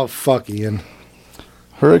 Oh, fuck Ian.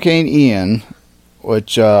 Hurricane Ian,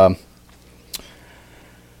 which when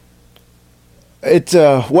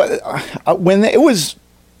it was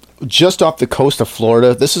just off the coast of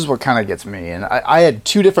Florida, this is what kind of gets me. And I had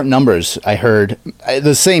two different numbers I heard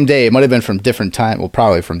the same day. It might have been from different time. Well,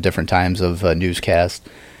 probably from different times of newscast.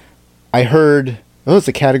 I heard, it's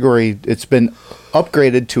a category. It's been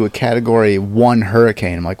upgraded to a Category 1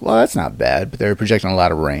 hurricane. I'm like, well, that's not bad. But they were projecting a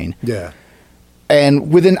lot of rain. Yeah.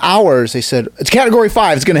 And within hours, they said, it's Category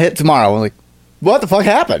 5. It's going to hit tomorrow. I'm like, what the fuck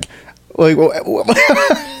happened? Like,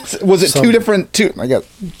 was it two different... I got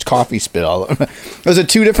coffee spit all over. Was it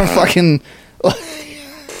two different fucking...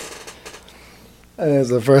 It's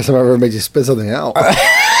the first time I ever made you spit something out.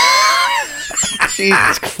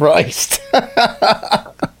 Jesus Christ.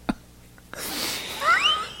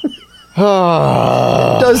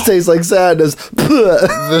 It does taste like sadness.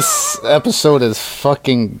 This episode is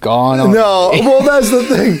fucking gone. No, well, that's the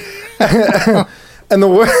thing. And the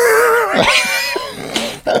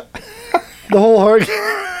whole hurricane.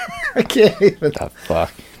 I can't even. What the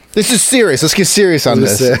fuck? This is serious. Let's get serious on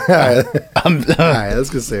this. All right, let's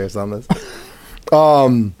get serious on this.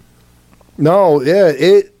 No,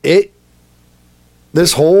 yeah,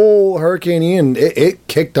 this whole Hurricane Ian, it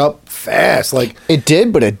kicked up fast. Like it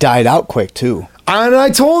did, but it died out quick too. And I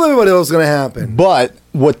told everybody it was going to happen. But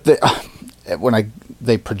what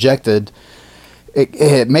they projected,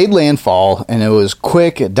 it made landfall and it was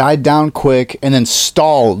quick. It died down quick and then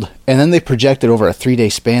stalled. And then they projected over a 3-day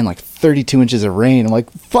span like 32 inches of rain. I'm like,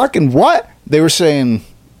 fucking what? They were saying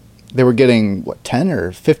they were getting 10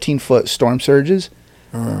 or 15 foot storm surges,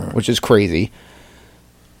 which is crazy.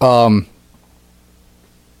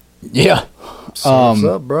 Yeah. So what's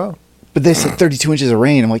up, bro? But they said 32 inches of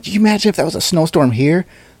rain. I'm like, can you imagine if that was a snowstorm here?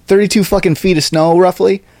 32 fucking feet of snow,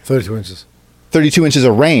 roughly. 32 inches. 32 inches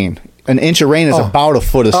of rain. An inch of rain is about a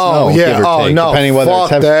foot of snow, yeah. give or take, No, depending whether fuck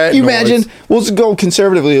it's heavy. that You noise. imagine, we'll just go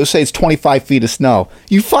conservatively, let's say it's 25 feet of snow.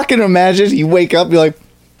 You fucking imagine, you wake up, you're like,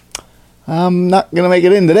 I'm not going to make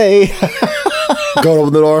it in today. Go to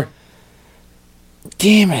open the door.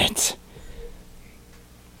 Damn it.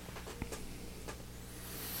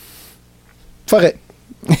 Fuck it.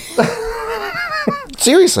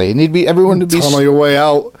 Seriously, it need to be everyone to be. Tunnel your way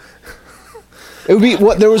out. It would be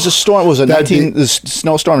what there was a storm. Was it That'd be- the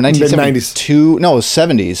snowstorm in Mid-nineties. 1972? No, it was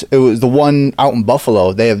 70s. It was the one out in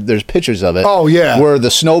Buffalo. There's pictures of it. Oh, yeah. where the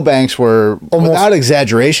snowbanks were Almost- without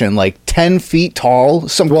exaggeration like 10 feet tall.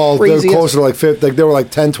 Some Well, crazy. they're closer to like 50, like they were like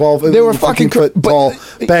 10, 12. They were fucking 15 foot but- tall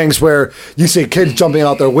banks where you see kids jumping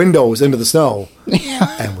out their windows into the snow.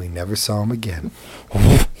 And we never saw them again.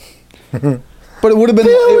 But it would have been.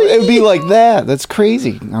 It would be like that. That's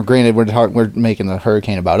crazy. Now, granted, we're making the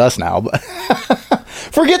hurricane about us now, but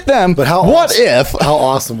forget them. But how What awesome, if? How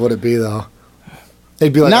awesome would it be though?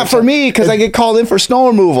 It'd be like Not for me because I get called in for snow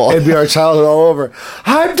removal. It'd be our childhood all over.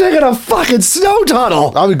 I'm digging a fucking snow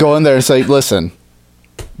tunnel. I would go in there and say, "Listen,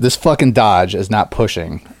 this fucking Dodge is not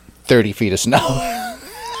pushing 30 feet of snow. I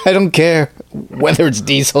don't care whether it's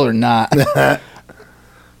diesel or not.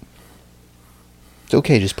 It's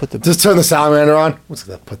okay. Just put the Just turn the salamander on. What's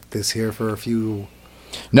that? Put this here for a few.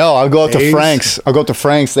 No, I'll go up to Days? Frank's. I'll go up to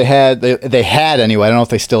Frank's. They had anyway. I don't know if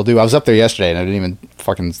they still do. I was up there yesterday and I didn't even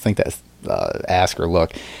fucking think to ask or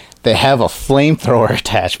look. They have a flamethrower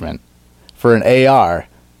attachment for an AR.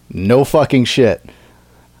 No fucking shit.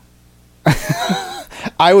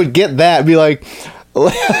 I would get that and be like,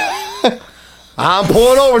 I'm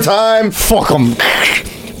pulling overtime. fuck them.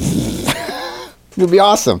 It would be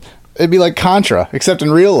awesome. It'd be like Contra, except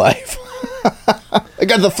in real life. I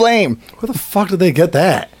got the flame. Where the fuck did they get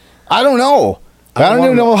that? I don't know. I don't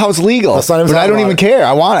even know how it's legal. Let's not even But I talk don't about even it. care.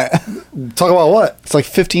 I want it. Talk about what? It's like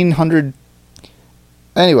 1,500.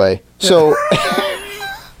 Anyway, so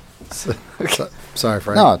Sorry,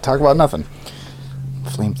 Frank. no, talk about nothing.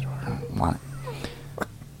 Flamethrower. I want it.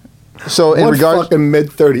 So in What regards, fucking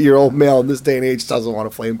mid-30-year-old male in this day and age doesn't want a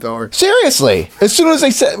flamethrower? seriously, as soon as they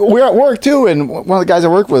said we're at work too, and one of the guys at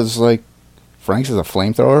work was like, "Frank's is a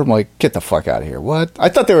flamethrower." I'm like, "Get the fuck out of here!" What? I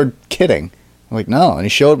thought they were kidding. I'm like, "No," and he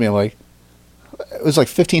showed me. I'm like, it was like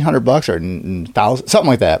 $1,500 or 1,000, something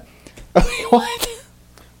like that. I'm like, what?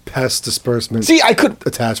 Pest disbursement See, I could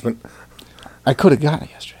attachment. have got it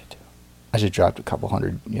yesterday too. I just dropped a couple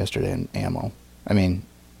hundred yesterday in ammo. I mean,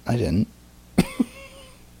 I didn't.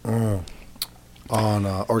 On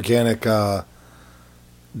organic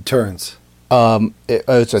turns.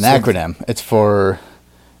 It's an acronym. It's for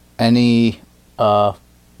any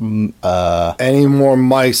Any more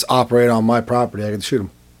mice operate on my property, I can shoot them.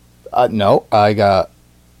 no, I got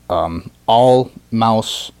all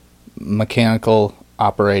mouse mechanical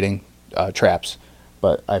operating traps,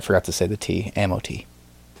 but I forgot to say the T, ammo T.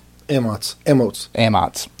 Emotes.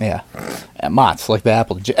 Amots, yeah. Mots, like the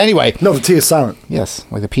apple. Anyway, No, the T is silent. yes,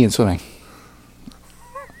 like the P in swimming.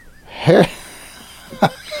 Hair.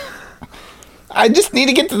 I just need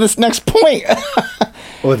to get to this next point.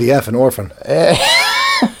 Or the F in orphan.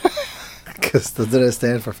 Because doesn't it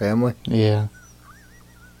stand for family? Yeah.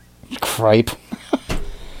 Cripe.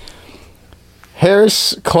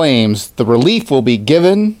 Harris claims the relief will be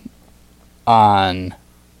given on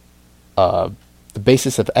the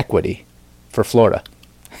basis of equity for Florida.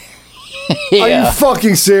 Are you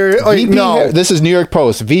fucking serious? Like, VP no. This is New York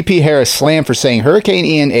Post. VP Harris slammed for saying Hurricane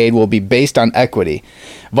Ian aid will be based on equity.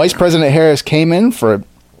 Vice President Harris came in for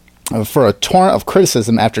a torrent of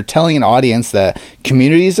criticism after telling an audience that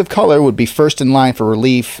communities of color would be first in line for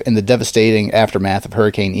relief in the devastating aftermath of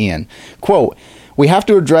Hurricane Ian. Quote, "We have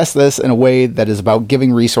to address this in a way that is about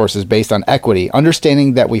giving resources based on equity,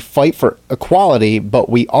 understanding that we fight for equality, but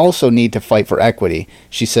we also need to fight for equity,"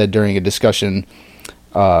 she said during a discussion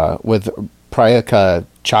with Priyanka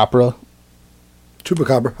Chopra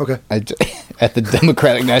Chupacabra. Okay. at the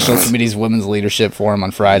Democratic National Committee's Women's Leadership Forum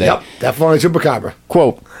on Friday. Yep. Definitely Chupacabra.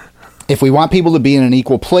 Quote, "If we want people to be in an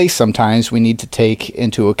equal place, sometimes we need to take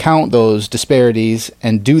into account those disparities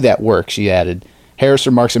and do that work," she added. Harris'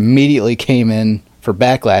 remarks immediately came in for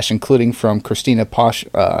backlash, including from Christina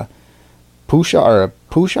Pasha.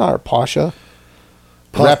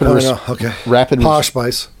 Okay. Rapid Posh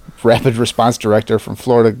Spice. Rapid Response Director from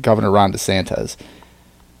Florida Governor Ron DeSantis.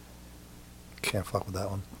 Can't fuck with that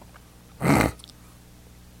one.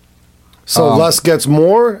 So less gets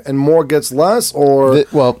more and more gets less, or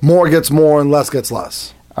more gets more and less gets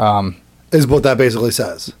less, is what that basically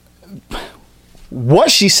says.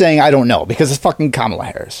 What she's saying, I don't know, because it's fucking Kamala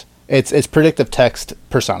Harris. It's predictive text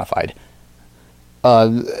personified.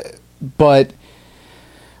 But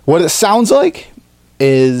what it sounds like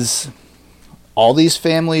is all these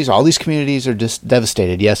families, all these communities are just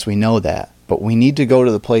devastated. Yes, we know that. But we need to go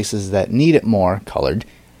to the places that need it more colored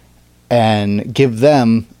and give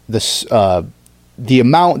them this, the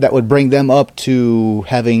amount that would bring them up to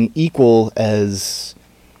having equal as...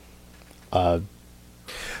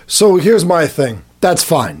 So here's my thing. That's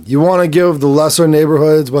fine. You want to give the lesser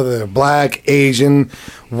neighborhoods, whether they're black, Asian,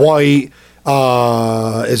 white,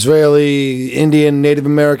 Israeli, Indian, Native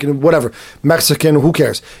American, whatever, Mexican, who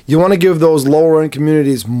cares? You want to give those lower end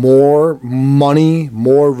communities more money,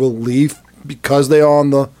 more relief because they are on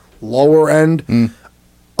the lower end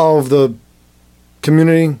of the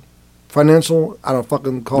community financial. I don't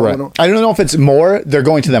fucking call Right. it. I don't know if it's more. They're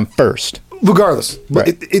going to them first. Regardless, but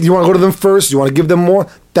Right. if you want to go to them first, you want to give them more,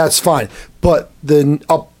 that's fine. But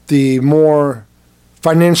the more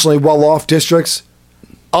financially well-off districts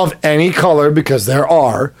of any color, because there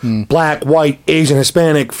are black, white, Asian,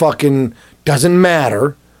 Hispanic, fucking doesn't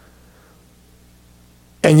matter,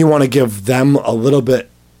 and you want to give them a little bit,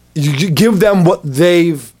 you give them what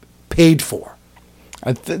they've paid for.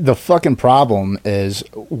 The fucking problem is,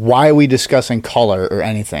 why are we discussing color or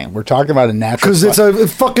anything? We're talking about a natural... Because it's a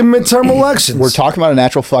fucking midterm elections. We're talking about a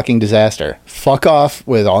natural fucking disaster. Fuck off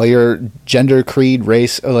with all your gender, creed,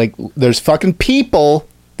 race. Like, there's fucking people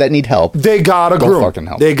that need help. They gotta Go groom. fucking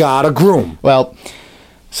help. They gotta groom. Well,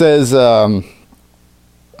 says,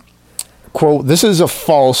 quote, this is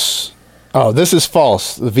false.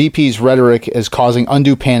 The VP's rhetoric is causing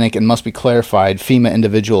undue panic and must be clarified. FEMA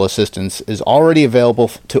individual assistance is already available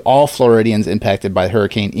to all Floridians impacted by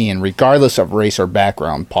Hurricane Ian, regardless of race or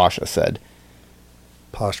background, Pasha said.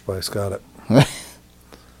 Posh Spice got it.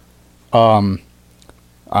 I'm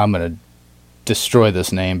going to destroy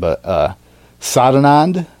this name, but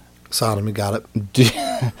Sadanand Sodomy got it.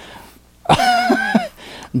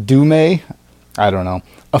 Dume, I don't know,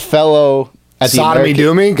 a fellow at the Sodomy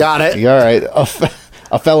Doomy got it. You're all right.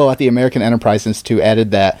 A fellow at the American Enterprise Institute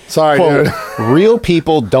added that, Sorry, quote, dude. real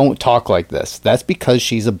people don't talk like this. That's because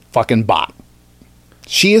she's a fucking bot.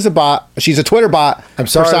 She is a bot. She's a Twitter bot. I'm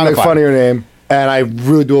sorry to make personified. fun of your name, and I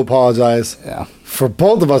really do apologize for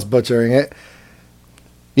both of us butchering it.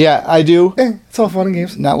 Yeah, I do. It's all fun and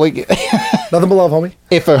games. Not like Nothing but love, homie.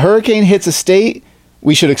 if a hurricane hits a state,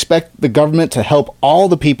 we should expect the government to help all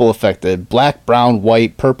the people affected: black, brown,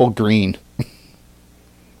 white, purple, green.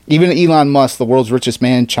 Even Elon Musk, the world's richest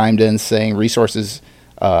man, chimed in saying a resource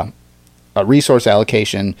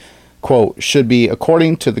allocation, quote, should be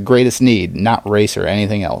according to the greatest need, not race or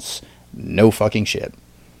anything else. No fucking shit.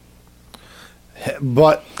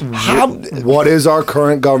 But what is our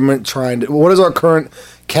current government trying to? What is our current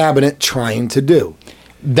cabinet trying to do?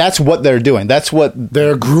 That's what they're doing. That's what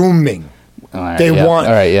They're grooming. all right, They yeah. want.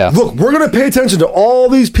 All right, yeah. Look, we're going to pay attention to all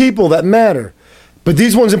these people that matter, but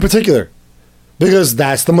these ones in particular, because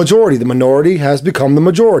that's the majority. The minority has become the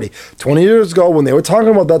majority. 20 years ago, when they were talking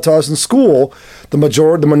about that to us in school, the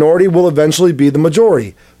minority will eventually be the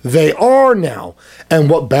majority. They are now. And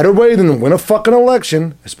what better way than to win a fucking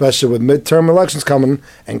election, especially with midterm elections coming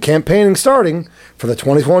and campaigning starting for the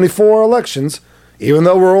 2024 elections, even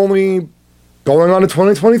though we're only going on to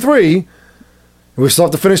 2023, we still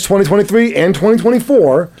have to finish 2023 and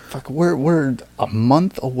 2024. Fuck, we're a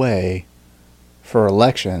month away for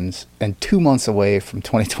elections and 2 months away from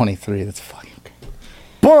 2023. That's fucking...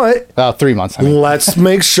 But 3 months, I mean. let's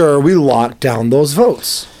make sure we lock down those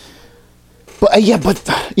votes. But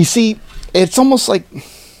but you see, it's almost like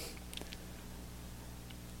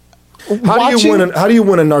How do you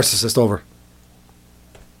win a narcissist over?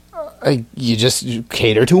 you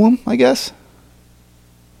cater to them, I guess.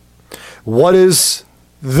 What is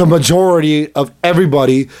the majority of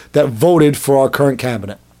everybody that voted for our current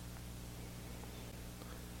cabinet?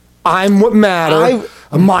 I'm what matter.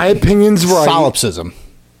 My opinion's right. Solipsism.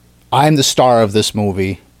 I'm the star of this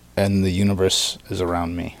movie, and the universe is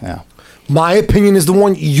around me. Yeah. My opinion is the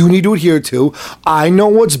one you need to adhere to. I know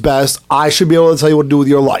what's best. I should be able to tell you what to do with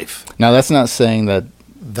your life. Now, that's not saying that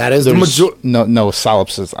That is the there's majority. no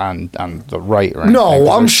solipsis on the right or anything. No,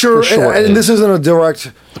 I'm There's sure, for sure and is. this isn't a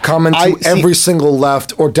direct comment to every single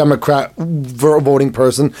left or Democrat voting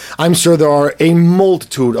person. I'm sure there are a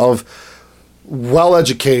multitude of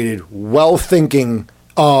well-educated, well-thinking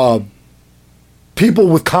people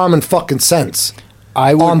with common fucking sense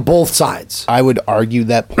on both sides. I would argue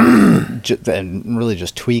that point and really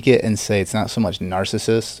just tweak it and say it's not so much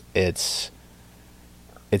narcissist, it's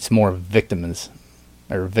more victims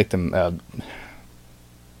or victim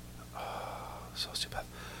Sociopath.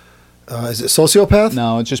 Is it sociopath?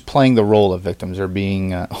 No, it's just playing the role of victims or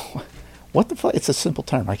being. What the fuck? It's a simple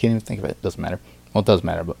term. I can't even think of it. It doesn't matter. Well, it does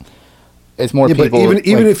matter, but it's more people. But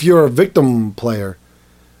even if you're a victim player,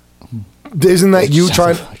 isn't that you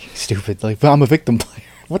trying? Stupid. Like, I'm a victim player.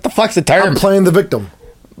 What the fuck's the term? I'm playing the victim.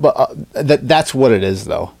 But that's what it is,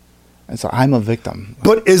 though. And so I'm a victim.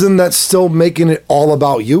 But isn't that still making it all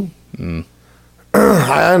about you?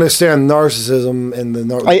 I understand narcissism and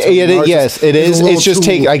the yes, it is. It's just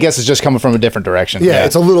I guess it's just coming from a different direction. Yeah,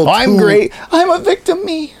 it's a little. I'm great. I'm a victim.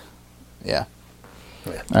 Me. Yeah.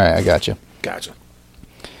 All right, I got you. Gotcha.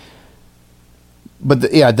 But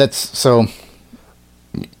that's so.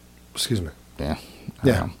 Excuse me. Yeah.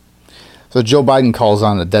 Yeah. So Joe Biden calls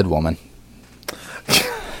on a dead woman.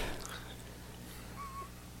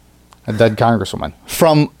 A dead congresswoman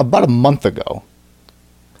from about a month ago.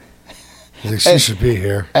 She should be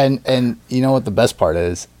here. And you know what the best part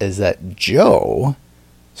is that Joe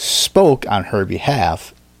spoke on her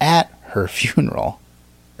behalf at her funeral,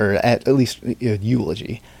 or at least a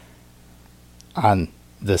eulogy, on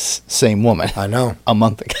this same woman. I know. A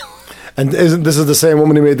month ago. And isn't this the same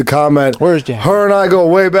woman who made the comment? Where's Jack? Her and I go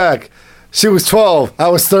way back. She was 12. I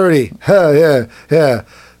was 30. Yeah.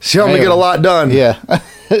 She helped me get a lot done. Yeah.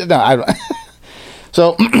 No, I don't.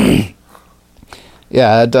 So,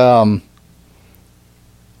 yeah,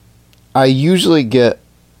 I usually get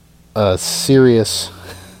a serious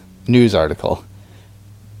news article,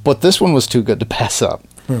 but this one was too good to pass up.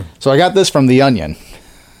 So I got this from The Onion.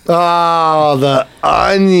 Oh, The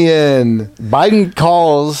Onion. Biden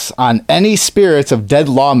calls on any spirits of dead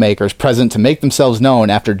lawmakers present to make themselves known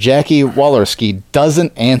after Jackie Walorski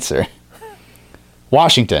doesn't answer.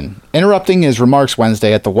 Washington. Interrupting his remarks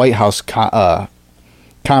Wednesday at the White House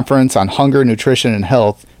conference on hunger, nutrition, and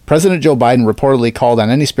health, President Joe Biden reportedly called on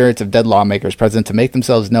any spirits of dead lawmakers present to make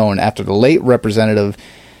themselves known after the late Representative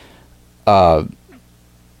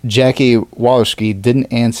Jackie Walorski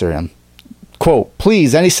didn't answer him. Quote,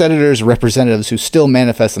 please, any senators or representatives who still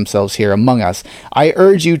manifest themselves here among us, I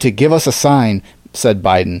urge you to give us a sign, said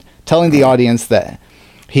Biden, telling the audience that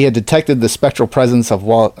he had detected the spectral presence of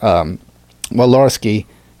Walorski,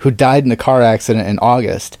 who died in a car accident in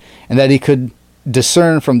August, and that he could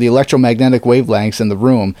discern from the electromagnetic wavelengths in the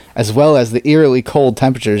room, as well as the eerily cold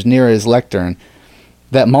temperatures near his lectern,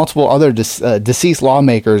 that multiple other deceased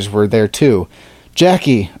lawmakers were there too.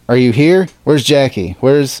 Jackie, are you here? Where's Jackie?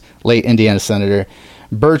 Where's late Indiana Senator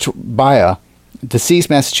Birch Bayh, deceased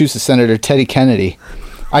Massachusetts Senator Teddy Kennedy?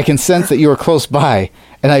 I can sense that you are close by,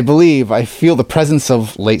 and I believe I feel the presence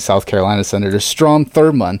of late South Carolina Senator Strom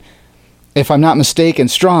Thurmond. If I'm not mistaken,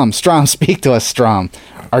 Strom, speak to us, Strom.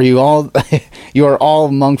 You are all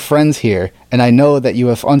among friends here, and I know that you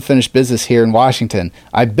have unfinished business here in Washington.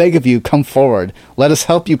 I beg of you, come forward. Let us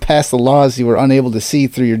help you pass the laws you were unable to see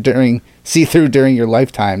through during your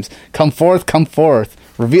lifetimes. Come forth.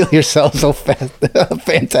 Reveal yourselves, O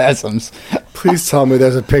phantasms. Please tell me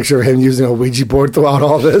there's a picture of him using a Ouija board throughout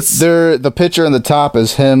all this. The picture on the top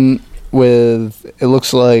is him with, it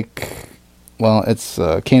looks like, well, it's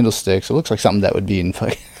candlesticks. It looks like something that would be in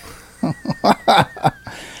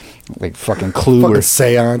like fucking Clue fucking or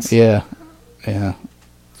seance. Yeah. A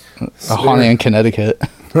haunting in Connecticut.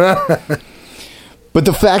 But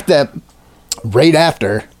the fact that right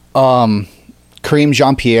after Karine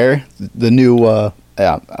Jean-Pierre, the new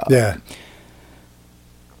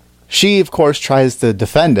she of course tries to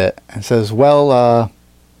defend it and says, well,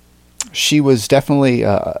 she was definitely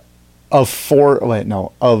what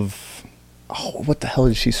the hell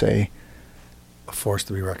did she say? A force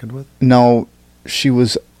to be reckoned with? No, she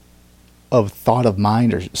was of thought of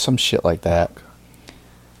mind or some shit like that.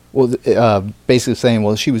 Well, basically saying,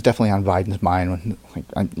 well, she was definitely on Biden's mind.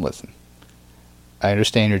 Listen, I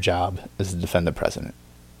understand your job is to defend the president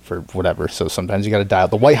for whatever. So sometimes you got to dial.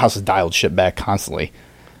 The White House has dialed shit back constantly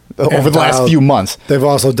over the last few months. They've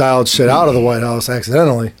also dialed shit out of the White House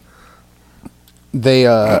accidentally. They,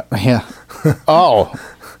 yeah. Oh,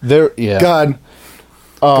 they're, yeah. God.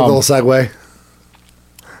 Good little segue.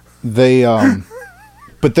 They,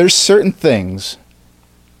 but there's certain things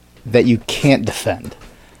that you can't defend.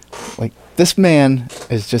 Like, this man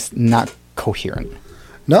is just not coherent.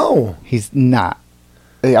 No. He's not.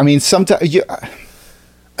 I mean, sometimes...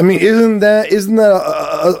 I mean, isn't that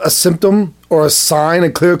a symptom or a sign,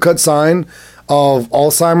 a clear-cut sign of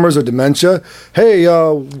Alzheimer's or dementia? Hey,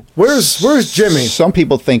 where's Jimmy? Some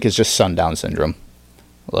people think it's just sundown syndrome.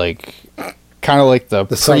 Like, kind of like the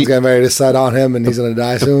sun's getting ready to set on him and he's going to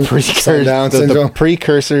die soon. Sundown syndrome. The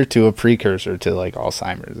precursor to a precursor to, like,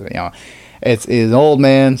 Alzheimer's. You know, it's an old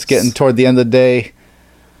man. It's getting toward the end of the day.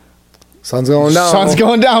 Sun's going down. Sun's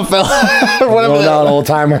going down, fella. Going down, old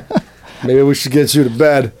timer. Maybe we should get you to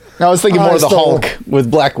bed. I was thinking more of the Hulk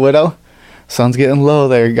with Black Widow. Sun's getting low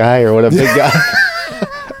there, guy, or what a big guy.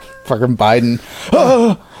 Fucking Biden.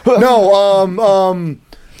 No,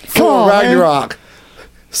 Come on, Ragnarok. Man.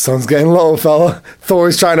 Sun's getting low, fella.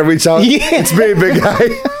 Thor's trying to reach out. Yeah. It's me, big guy.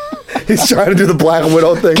 He's trying to do the Black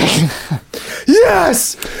Widow thing.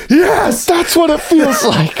 Yes! Yes! That's what it feels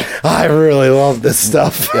like. I really love this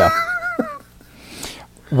stuff. Yeah.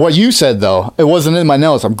 What you said, though, it wasn't in my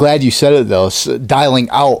notes. I'm glad you said it, though. Dialing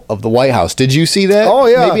out of the White House. Did you see that? Oh,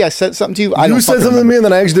 yeah. Maybe I said something to you. You said something to me, and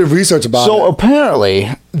then I actually did research about it. So apparently,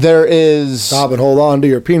 there is... Stop and hold on to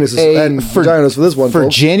your penises and vaginas for this one, For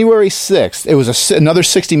folks. January 6th, it was another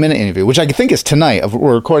 60-minute interview, which I think is tonight.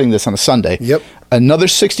 We're recording this on a Sunday. Yep. Another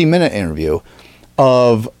 60-minute interview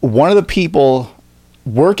of one of the people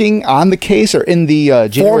working on the case or in the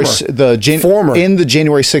Former. in the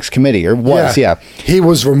January 6th committee, or was, yeah. He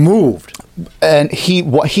was removed. And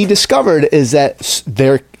what he discovered is that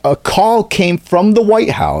a call came from the White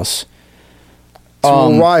House To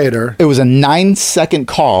a rioter. It was a 9-second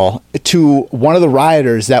call to one of the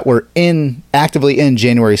rioters that were actively in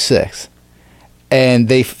January 6th. And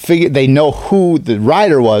they know who the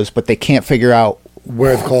rioter was, but they can't figure out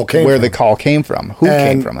where the call came from. Who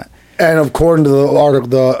came from it. And according to the article,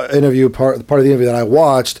 the interview part of the interview that I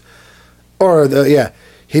watched,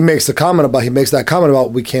 he makes that comment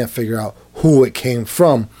about we can't figure out who it came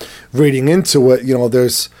from. Reading into it,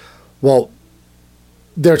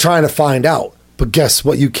 they're trying to find out. But guess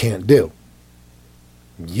what? You can't do.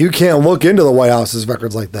 You can't look into the White House's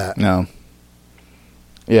records like that. No.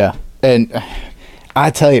 Yeah, and I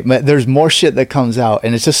tell you, man, there's more shit that comes out,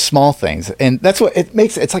 and it's just small things, and that's what it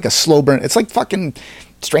makes. It's like a slow burn. It's like fucking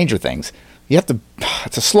Stranger Things.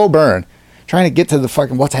 It's a slow burn, trying to get to the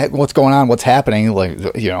fucking what's going on, what's happening. Like,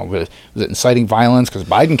 was it inciting violence? Because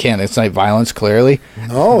Biden can't incite violence. Clearly,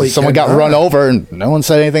 no. Someone got run over, and no one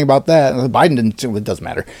said anything about that. Biden didn't. It doesn't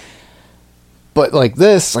matter. But like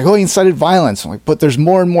this, like, he incited violence. I'm like, but there's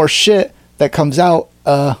more and more shit that comes out.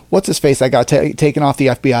 What's his face that got taken off the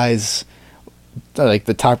FBI's, like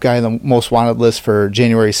the top guy on the most wanted list for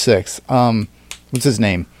January 6th. What's his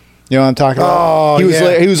name? You know what I'm talking about?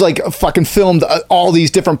 He was like fucking filmed all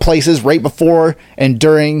these different places right before and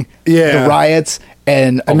during the riots,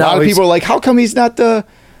 and a lot of people are like, "How come he's not the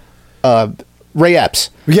Ray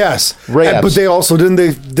Epps?" Yes, Ray Epps. But they also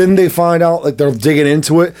didn't they find out, like, they're digging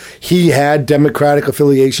into it, he had Democratic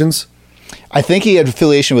affiliations. I think he had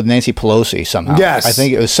affiliation with Nancy Pelosi somehow. Yes, I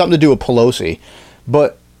think it was something to do with Pelosi,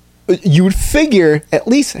 but you would figure at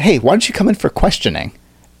least, hey, why don't you come in for questioning?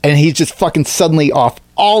 And he's just fucking suddenly off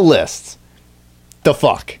all lists. The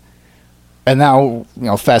fuck. And now,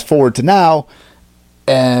 fast forward to now,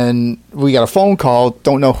 and we got a phone call.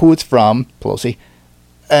 Don't know who it's from. Pelosi.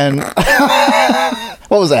 And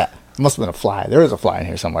what was that? It must have been a fly. There is a fly in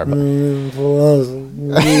here somewhere. But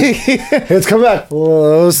it's come back.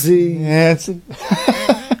 Pelosi.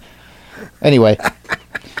 Anyway.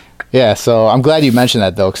 Yeah, so I'm glad you mentioned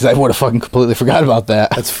that, though, because I would have fucking completely forgot about that.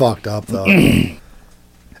 That's fucked up, though.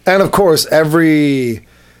 And, of course, every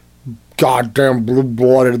goddamn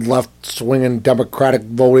blue-blooded, left-swinging, Democratic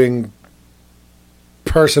voting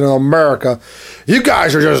person in America, you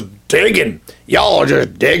guys are just digging. Y'all are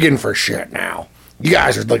just digging for shit now. You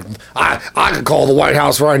guys are like, I could call the White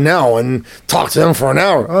House right now and talk to them for an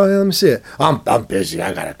hour. Oh, yeah, let me see it. I'm busy.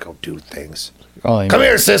 I got to go do things. Oh, come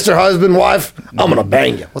here, sister, husband, wife. I'm going to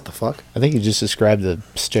bang you. What the fuck? I think you just described the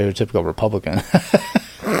stereotypical Republican.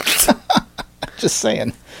 Just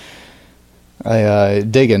saying.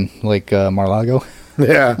 Digging, like Mar-a-Lago.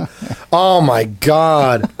 Yeah. Oh, my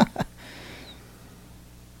God.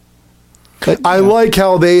 But, I like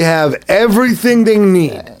how they have everything they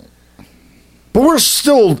need. But we're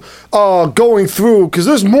still going through, because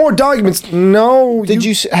there's more documents. No.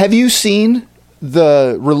 Have you seen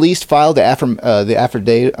the released file, the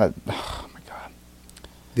affidavit? Oh my God.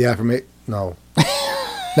 The affirmation? No.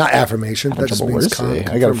 Not affirmation. That just means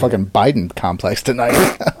I got a fucking Biden complex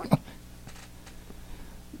tonight.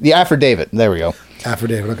 The affidavit. There we go.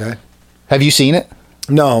 Affidavit, okay. Have you seen it?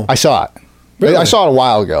 No. I saw it. Really? I saw it a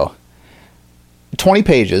while ago. 20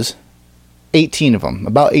 pages. 18 of them.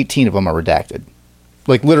 About 18 of them are redacted.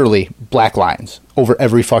 Like, literally, black lines over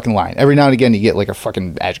every fucking line. Every now and again, you get, like, a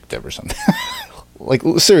fucking adjective or something. Like,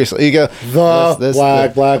 seriously, you go... black.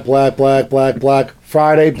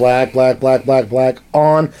 Friday, black.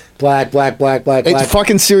 On, black. It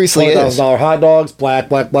fucking seriously is. $20,000 hot dogs,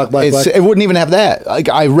 black. It wouldn't even have that. Like,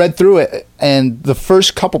 I read through it, and the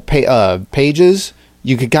first couple pages,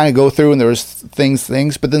 you could kind of go through, and there was things,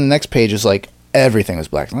 but then the next page is like, everything was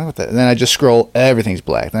black. I'm like, what the? And then I just scroll, everything's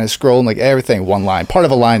black. Then I scroll and like everything, one line. Part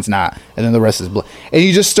of a line's not, and then the rest is black. And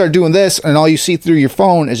you just start doing this, and all you see through your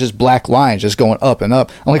phone is just black lines just going up and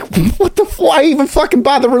up. I'm like, what the? Why even fucking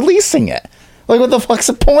bother releasing it? Like, what the fuck's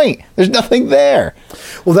the point? There's nothing there.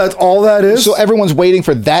 Well, that's all that is. So everyone's waiting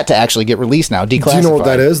for that to actually get released now, declassified. Do you know what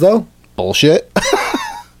that is, though? Bullshit.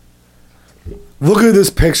 Look at this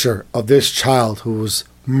picture of this child who was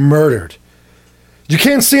murdered. You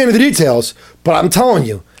can't see any of the details, but I'm telling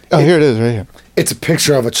you. Oh, here it is, right here. It's a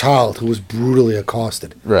picture of a child who was brutally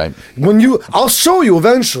accosted. Right. I'll show you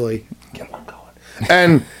eventually. Get one going.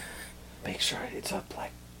 And make sure it's a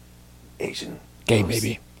black, Asian, gay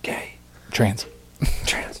baby, gay, trans.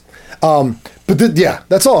 Yeah,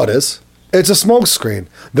 that's all it is. It's a smoke screen.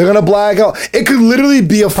 They're gonna black out. It could literally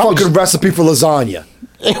be a fucking recipe for lasagna.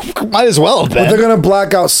 Might as well have been. But they're gonna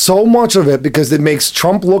black out so much of it because it makes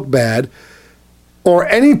Trump look bad, or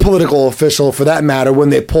any political official for that matter.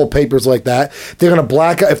 When they pull papers like that, they're gonna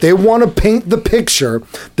black out. If they want to paint the picture,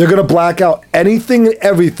 they're gonna black out anything and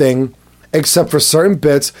everything except for certain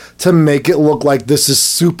bits to make it look like this is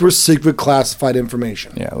super secret classified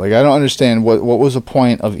information. Yeah, like I don't understand what was the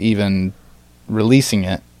point of even releasing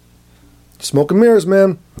it. Smoke and mirrors,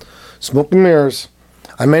 man. Smoke and mirrors.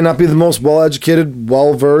 I may not be the most well-educated,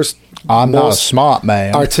 well-versed, I'm not a smart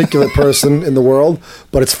man, articulate person in the world,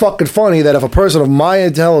 but it's fucking funny that if a person of my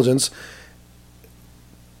intelligence,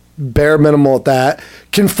 bare minimal at that,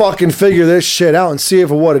 can fucking figure this shit out and see it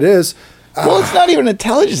for what it is. Well, it's not even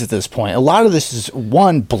intelligence at this point. A lot of this is,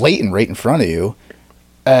 one, blatant right in front of you.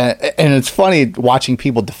 And it's funny watching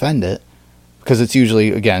people defend it. Because it's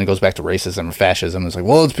usually, again, it goes back to racism or fascism. It's like,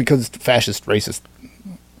 well, it's because it's fascist, racist.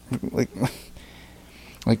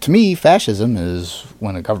 Like to me, fascism is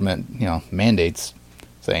when a government, mandates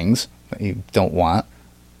things that you don't want.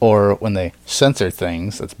 Or when they censor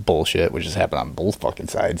things, that's bullshit, which has happened on both fucking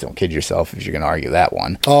sides. Don't kid yourself if you're going to argue that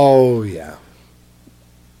one. Oh, yeah.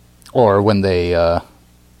 Or when they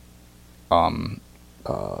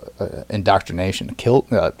indoctrination,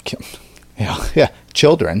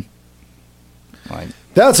 children. Like,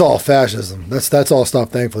 that's all fascism. That's all stuff.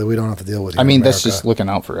 Thankfully, we don't have to deal with it. I mean, that's just looking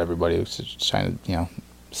out for everybody. It's just trying to,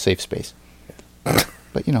 safe space.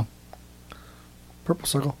 But purple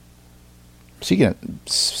circle. Speaking of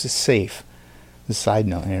safe, the side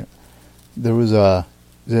note here, there was I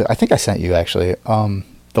think I sent you actually. The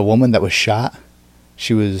woman that was shot,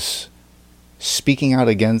 she was speaking out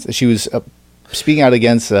against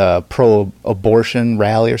a pro-abortion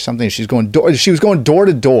rally or something. She was going door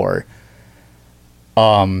to door.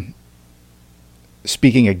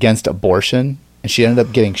 Speaking against abortion, and she ended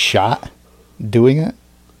up getting shot doing it.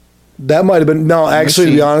 That might have been actually.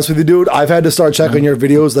 To be honest with you, dude, I've had to start checking your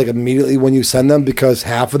videos like immediately when you send them because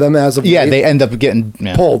half of them, as of late, they end up getting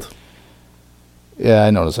pulled. Yeah, I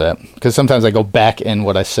noticed that because sometimes I go back in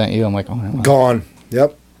what I sent you. I'm like, oh, gone.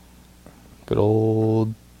 Yep. Good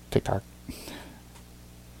old TikTok.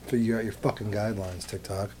 So you got your fucking guidelines,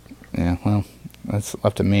 TikTok. Yeah, well, that's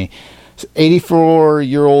up to me.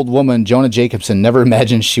 84-year-old woman, Jonah Jacobson, never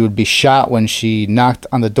imagined she would be shot when she knocked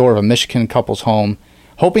on the door of a Michigan couple's home,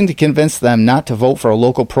 hoping to convince them not to vote for a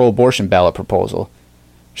local pro-abortion ballot proposal.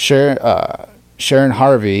 Sharon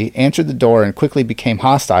Harvey answered the door and quickly became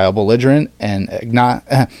hostile, belligerent, and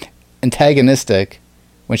antagonistic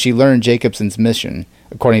when she learned Jacobson's mission,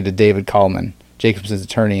 according to David Coleman, Jacobson's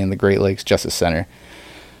attorney in the Great Lakes Justice Center.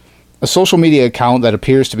 A social media account that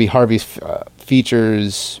appears to be Harvey's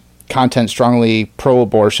features content strongly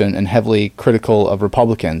pro-abortion and heavily critical of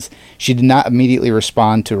Republicans. She did not immediately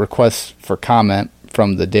respond to requests for comment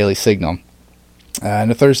from the Daily Signal. In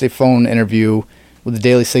a Thursday phone interview with the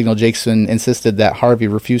Daily Signal, Jacobson insisted that Harvey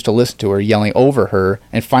refused to listen to her, yelling over her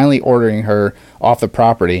and finally ordering her off the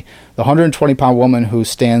property. The 120-pound woman, who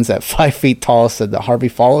stands at 5 feet tall, said that Harvey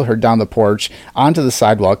followed her down the porch onto the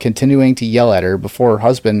sidewalk, continuing to yell at her before her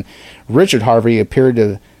husband, Richard Harvey, appeared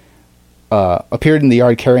in the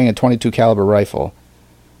yard carrying a .22 caliber rifle.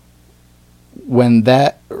 When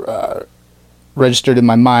that registered in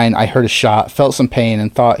my mind, I heard a shot, felt some pain,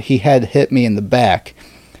 and thought he had hit me in the back.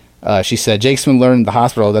 She said Jacobson learned at the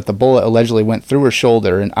hospital that the bullet allegedly went through her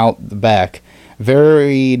shoulder and out the back,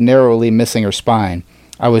 very narrowly missing her spine.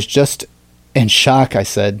 I was just in shock, I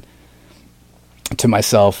said to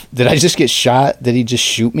myself. Did I just get shot? Did he just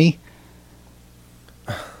shoot me?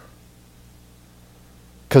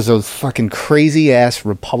 Because those fucking crazy-ass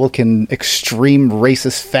Republican, extreme,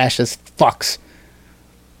 racist, fascist fucks.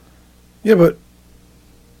 Yeah, but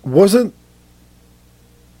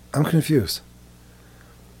I'm confused.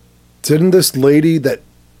 Didn't this lady that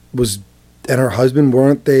was, and her husband,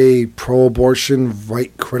 weren't they pro-abortion,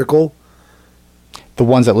 right critical? the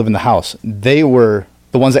ones that live in the house, they were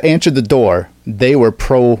the ones that answered the door. They were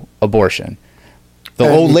pro-abortion. The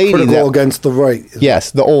And old lady critical that against the right. yes,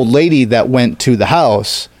 the old lady that went to the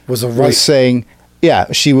house Was a right. was saying,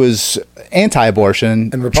 yeah, she was anti-abortion,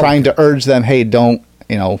 And Republican. trying to urge them, hey, don't,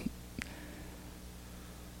 you know.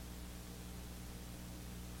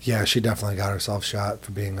 Yeah, she definitely got herself shot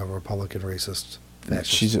for being a Republican racist.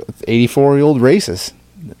 Fascist. She's an 84-year-old racist.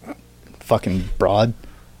 Fucking broad.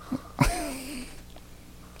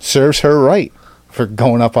 Serves her right for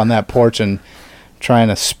going up on that porch and trying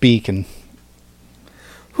to speak. And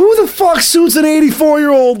Who the fuck suits an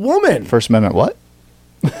 84-year-old woman? First Amendment, what?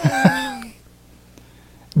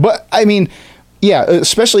 But, I mean, yeah,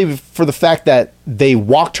 especially for the fact that they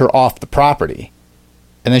walked her off the property.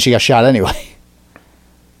 And then she got shot anyway.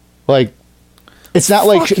 Like, it's not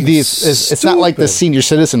like Fucking it's not like the stupid. senior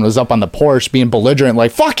citizen was up on the porch being belligerent,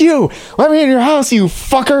 like, fuck you! Let me in your house, you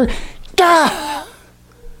fucker! Gah!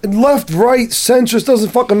 Left, right, centrist, doesn't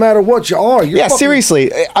fucking matter what you are. You're Yeah, fucking-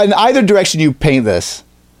 seriously, in either direction you paint this,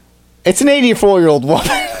 it's an 84-year-old woman.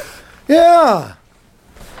 Yeah.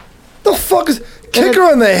 The fuck is... Kick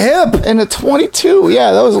her in the hip. And a 22,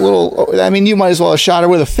 yeah, that was a little... I mean, you might as well have shot her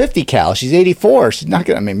with a 50 cal. She's 84. She's not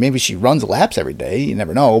going to... I mean, maybe she runs laps every day. You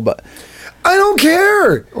never know, but... I don't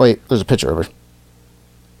care. Wait, there's a picture of her.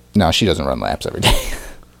 No, she doesn't run laps every day.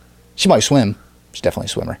 She might swim. She's definitely a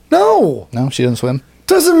swimmer. No. No, she doesn't swim.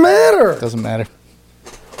 Doesn't matter. Doesn't matter.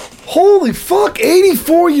 Holy fuck,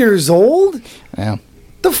 84 years old? Yeah.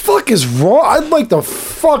 The fuck is wrong? I'd like to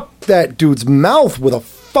fuck that dude's mouth with a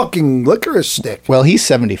fucking licorice stick. Well, he's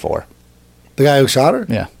 74. The guy who shot her?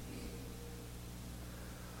 Yeah.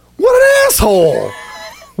 What an asshole.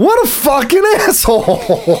 What a fucking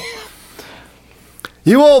asshole.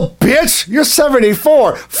 You old bitch. You're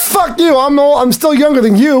 74. Fuck you. I'm still younger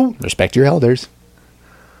than you. Respect your elders.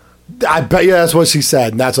 I bet you that's what she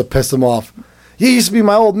said, and that's what pissed him off. You used to be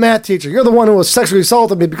my old math teacher. You're the one who was sexually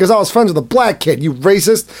assaulted me because I was friends with a black kid, you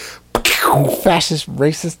racist. Fascist,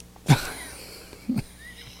 racist.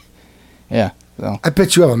 Yeah, so... I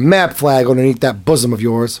bet you have a map flag underneath that bosom of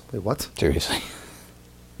yours. Wait, what? Seriously.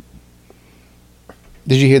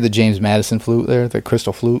 Did you hear the James Madison flute there? The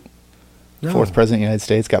crystal flute? No. Fourth president of the United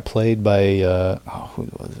States got played by, who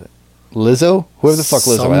was it? Lizzo? Whoever the fuck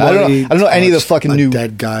Lizzo is. I don't know any of the touched fucking a new...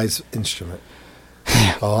 dead guy's instrument.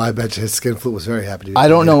 Oh, I bet you his skin flute was very happy to do I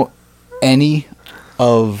don't that. know any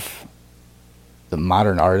of the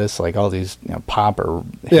modern artists, like all these, you know, pop or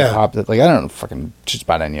Yeah. hip hop. Like, I don't know fucking just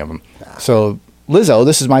about any of them. So, Lizzo,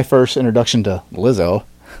 this is my first introduction to Lizzo,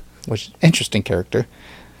 which is an interesting character.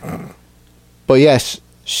 But yes,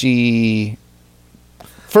 she...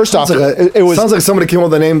 First off, it was... Sounds like somebody came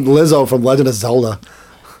up with the name Lizzo from Legend of Zelda.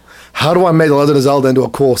 How do I make the Legend of Zelda into a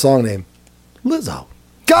cool song name? Lizzo.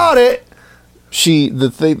 Got it.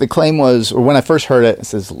 The claim was, or when I first heard it, it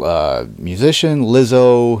says musician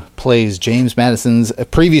Lizzo plays James Madison's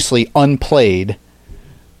previously unplayed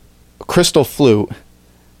crystal flute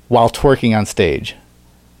while twerking on stage.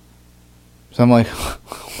 So I'm like,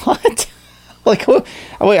 what? Like, what?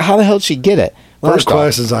 Wait, how the hell did she get it? A lot of First off,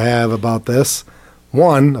 questions I have about this.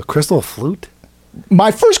 One, a crystal flute?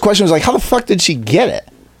 my first question was like, how the fuck did she get it?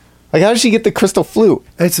 Like, how did she get the crystal flute?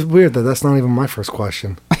 It's weird that that's not even my first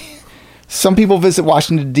question. Some people visit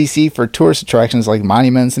Washington, D.C. for tourist attractions like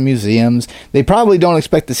monuments and museums. They probably don't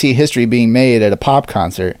expect to see history being made at a pop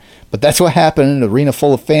concert, but that's what happened in an arena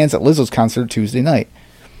full of fans at Lizzo's concert Tuesday night.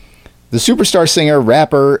 The superstar singer,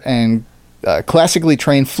 rapper, and classically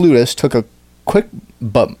trained flutist took a quick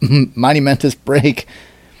but monumentous break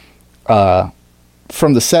from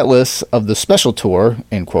the set list of the special tour,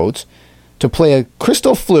 in quotes, to play a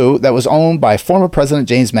crystal flute that was owned by former President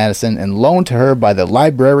James Madison and loaned to her by the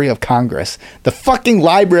Library of Congress. The fucking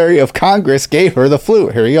Library of Congress gave her the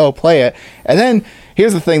flute. Here you go, play it. And then,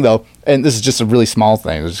 here's the thing though, and this is just a really small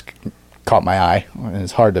thing, it just caught my eye, and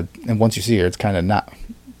it's hard to, and once you see her, it's kind of not,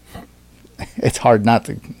 it's hard not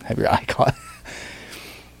to have your eye caught.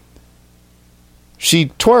 She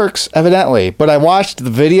twerks, evidently, but I watched the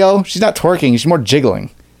video, she's not twerking, she's more jiggling.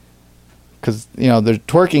 Because, you know, the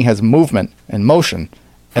twerking has movement and motion.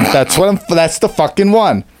 And that's that's the fucking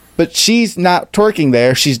one. But she's not twerking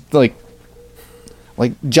there. She's like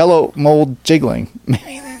Jello mold jiggling.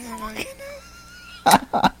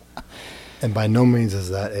 And by no means is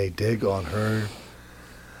that a dig on her.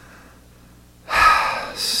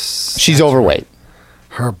 She's overweight.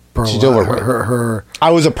 Her burlesque, She's overweight. her I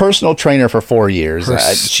was a personal trainer for 4 years. Her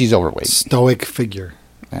She's overweight. stoic figure.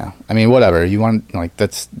 Yeah. I mean, whatever. You want, like,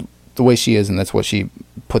 that's the way she is, and that's what she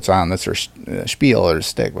puts on. That's her spiel or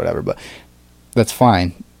stick, whatever. But that's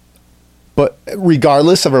fine. But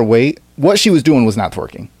regardless of her weight, what she was doing was not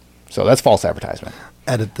twerking. So that's false advertisement.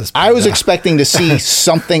 Edit this. I was out. expecting to see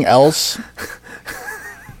something else.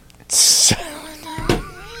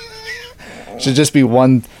 Should just be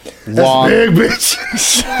one long, big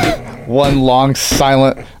bitch. one long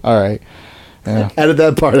silent. All right. Yeah. Edit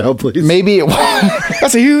that part out, please. Maybe it was.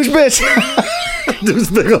 That's a huge bitch. There's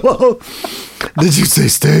Bigelow. Did you say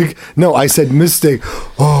steak? No, I said mistake.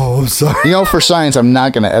 Oh, I'm sorry. You know, for science, I'm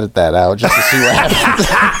not going to edit that out just to see what happens.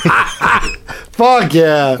 Fuck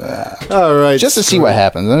yeah. All right. Just to see what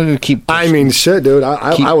happens. I'm going to keep. I mean, shit, dude.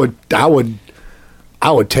 I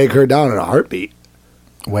would take her down in a heartbeat.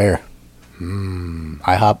 Where?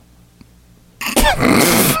 IHOP.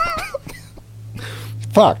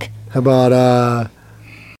 Fuck. How about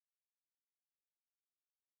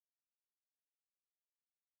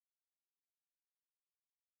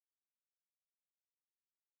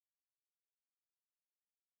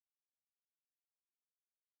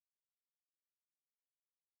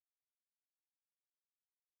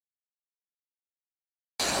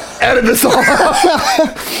edit this all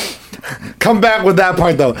out. Come back with that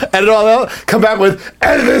part though. Edit all out. Come back with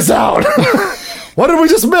edit this out. What did we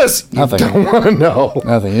just miss? Nothing. Don't want to know.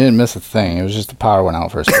 Nothing. You didn't miss a thing. It was just the power went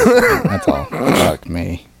out for a second. That's all. Fuck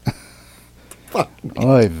me. Fuck me.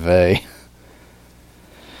 Oy vey.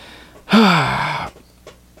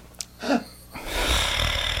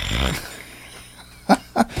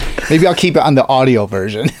 Maybe I'll keep it on the audio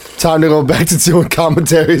version. Time to go back to doing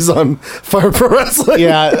commentaries on Fire Pro Wrestling.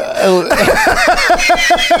 Yeah.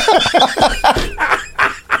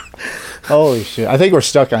 Holy shit. I think we're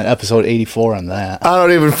stuck on episode 84 on that. I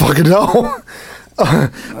don't even fucking know.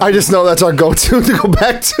 I just know that's our go-to to go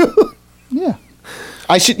back to. Yeah.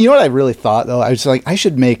 I should, you know what I really thought though? I was like, I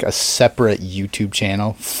should make a separate YouTube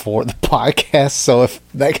channel for the podcast. So if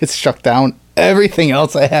that gets struck down, everything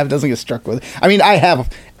else I have doesn't get struck with. I mean, I have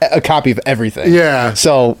a copy of everything. Yeah.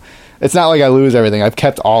 So it's not like I lose everything. I've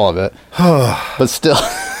kept all of it. But still.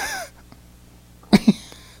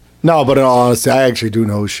 No, but in all honesty, I actually do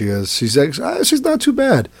know who she is. She's not too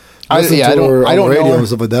bad. I don't know radio her. and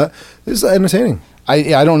stuff like that. It's entertaining.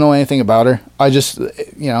 I don't know anything about her. I just,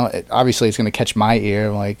 obviously it's going to catch my ear.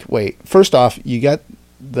 I'm like, wait, first off, you got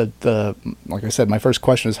the like I said, my first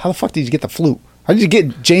question is, how the fuck did you get the flute? How did you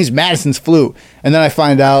get James Madison's flute? And then I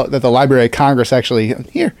find out that the Library of Congress actually,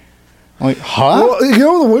 here. I'm like, huh? Well, you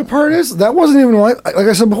know the weird part is, that wasn't even, like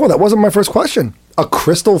I said before, that wasn't my first question. A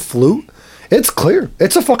crystal flute? It's clear.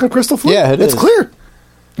 It's a fucking crystal flute. Yeah, it's is. clear.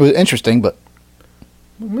 It was interesting, but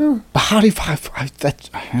Yeah. how do you, I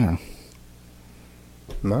don't know.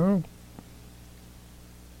 No.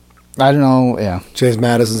 I don't know, yeah. James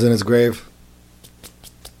Madison's in his grave.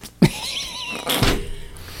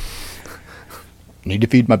 Need to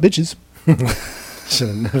feed my bitches. Should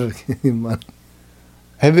have never given money.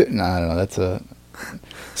 Have it? No, I don't know. That's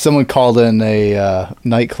someone called in a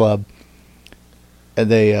nightclub.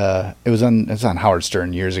 And they it was on Howard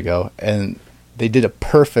Stern years ago, and they did a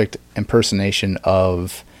perfect impersonation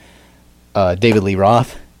of David Lee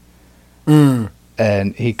Roth.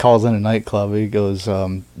 And he calls in a nightclub. He goes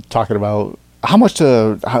talking about how much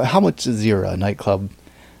does your nightclub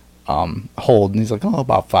hold? And he's like,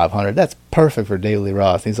 about 500. That's perfect for David Lee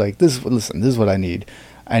Roth. He's like, this is what I need.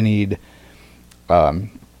 I need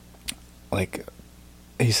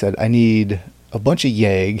he said, I need a bunch of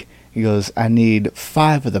Yag. He goes, I need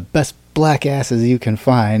 5 of the best black asses you can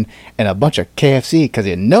find and a bunch of KFC because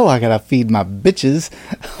I gotta feed my bitches.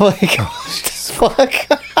 Like, fuck.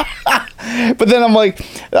 But then I'm like,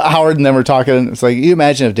 Howard and them were talking. It's like, you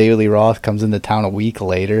imagine if David Lee Roth comes into town a week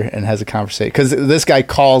later and has a conversation, because this guy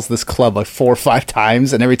calls this club like 4 or 5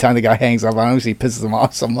 times, and every time the guy hangs up on him, he pisses him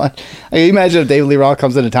off so much. Like, you imagine if David Lee Roth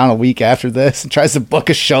comes into town a week after this and tries to book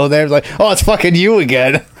a show there. It's like, oh, it's fucking you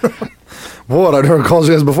again. What? I've never called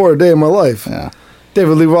you guys before a day in my life. Yeah.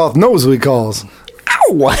 David Lee Roth knows who he calls.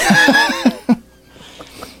 Ow!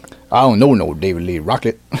 I don't know no David Lee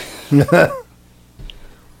Rocket.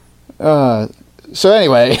 So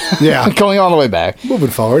anyway, yeah, going all the way back, moving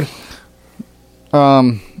forward.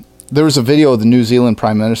 There was a video of the New Zealand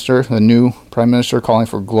Prime Minister, the new Prime Minister, calling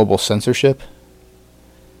for global censorship,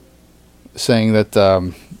 saying that,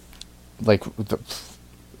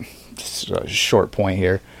 this is a short point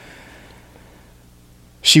here.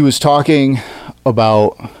 She was talking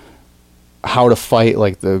about how to fight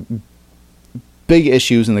like the big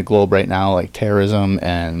issues in the globe right now, like terrorism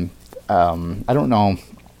and I don't know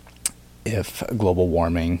if global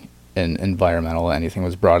warming and environmental anything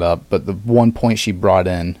was brought up, but the one point she brought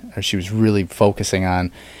in, or she was really focusing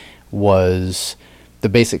on, was the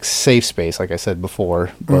basic safe space, like I said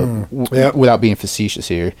before, but without being facetious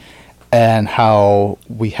here. and how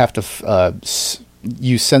we have to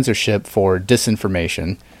use censorship for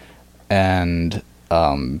disinformation and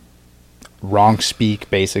wrong speak,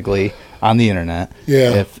 basically, on the internet.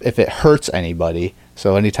 Yeah. If it hurts anybody,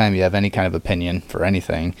 so anytime you have any kind of opinion for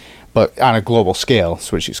anything, but on a global scale,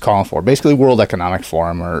 that's what she's calling for. Basically, World Economic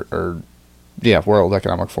Forum World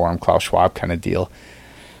Economic Forum, Klaus Schwab kind of deal.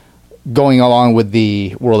 Going along with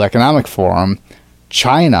the World Economic Forum,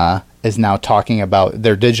 China is now talking about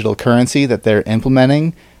their digital currency that they're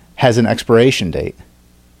implementing has an expiration date.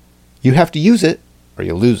 You have to use it or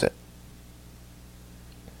you lose it.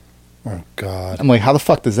 Oh, God. I'm like, how the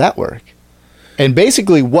fuck does that work? And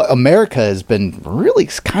basically what America has been really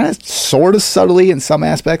kind of sort of subtly in some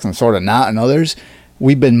aspects and sort of not in others,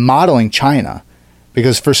 we've been modeling China.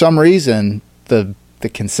 Because for some reason, the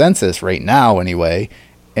consensus right now anyway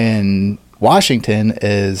in Washington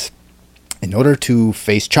is, in order to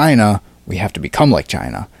face China, we have to become like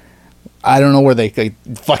China. I don't know where they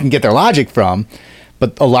fucking get their logic from,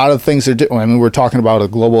 but a lot of things are doing. I mean, we're talking about a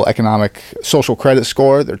global economic social credit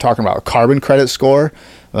score. They're talking about a carbon credit score.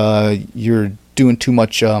 You're doing too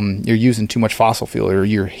much. You're using too much fossil fuel, or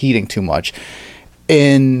you're heating too much.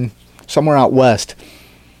 In somewhere out west,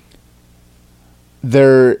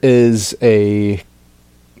 there is a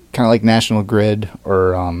kind of like National Grid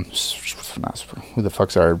or who the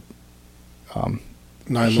fuck's our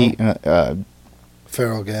heat?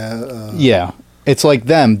 Feral gas. Yeah, it's like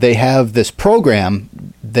them. They have this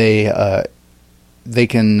program. They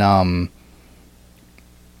can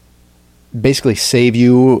basically save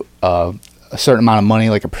you a certain amount of money,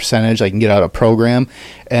 like a percentage. They can get out of a program,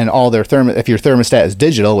 and all their if your thermostat is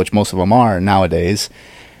digital, which most of them are nowadays,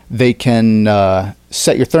 they can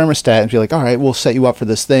set your thermostat and be like, all right, we'll set you up for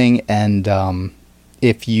this thing, and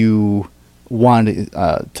if you want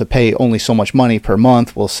to pay only so much money per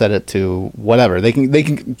month, we'll set it to whatever. They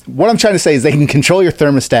can. What I'm trying to say is they can control your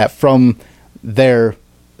thermostat from their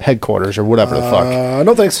headquarters or whatever the fuck.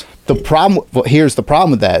 No thanks. The problem. Well, here's the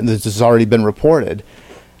problem with that. And this has already been reported.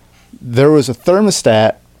 There was a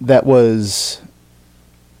thermostat that was.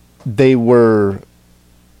 They were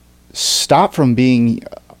stopped from being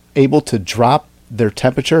able to drop their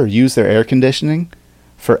temperature or use their air conditioning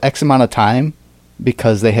for X amount of time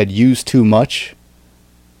because they had used too much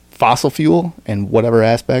fossil fuel in whatever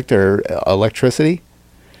aspect or electricity.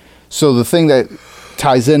 So the thing that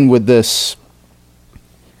ties in with this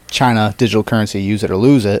China digital currency, use it or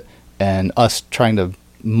lose it, and us trying to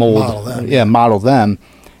model them,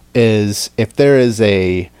 is if there is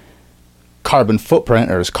a carbon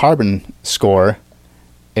footprint or a carbon score,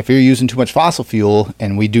 if you're using too much fossil fuel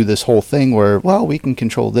and we do this whole thing where, well, we can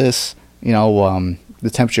control this, the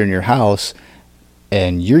temperature in your house,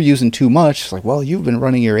 and you're using too much, it's like, well, you've been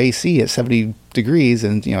running your AC at 70 degrees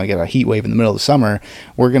and, you get a heat wave in the middle of the summer.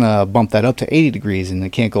 We're going to bump that up to 80 degrees and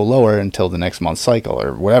it can't go lower until the next month's cycle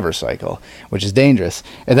or whatever cycle, which is dangerous.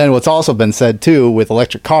 And then what's also been said, too, with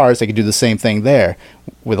electric cars, they could do the same thing there.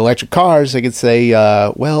 With electric cars, they could say,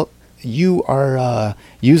 well, you are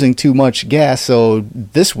using too much gas, so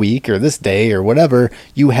this week or this day or whatever,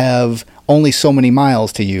 you have only so many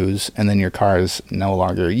miles to use, and then your car is no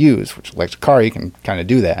longer used. Which electric car, you can kind of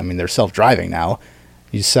do that. I mean, they're self-driving now.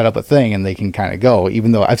 You set up a thing and they can kind of go.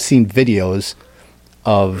 Even though I've seen videos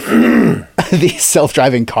of these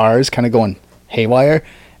self-driving cars kind of going haywire,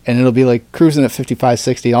 and it'll be like cruising at 55,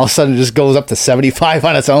 60, and all of a sudden it just goes up to 75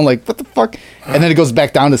 on its own. Like, what the fuck? And then it goes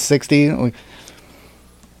back down to 60. Like,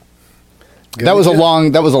 that was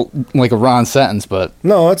like a Ron sentence, but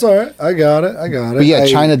no, it's all right. I got it. But yeah,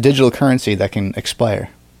 China digital currency that can expire.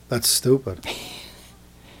 That's stupid.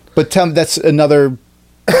 But tell me, that's another.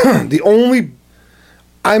 The only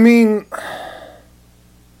I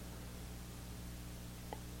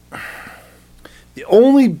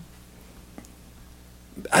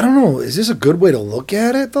don't know, is this a good way to look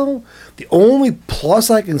at it, though? The only plus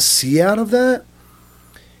I can see out of that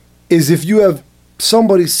is if you have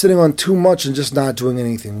somebody sitting on too much and just not doing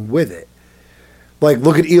anything with it. Like,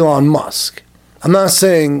 look at Elon Musk. I'm not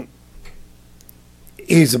saying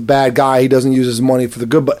he's a bad guy, he doesn't use his money for the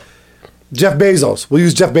good, but Jeff Bezos, we'll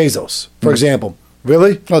use Jeff Bezos, for example.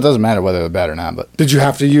 Really? Well, it doesn't matter whether they're bad or not, but... Did you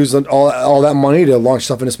have to use all that money to launch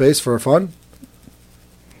stuff into space for fun?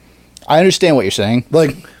 I understand what you're saying.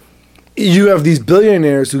 Like, you have these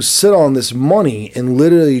billionaires who sit on this money and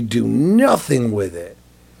literally do nothing with it.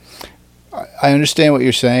 I understand what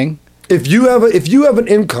you're saying. If you have an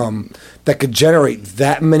income that could generate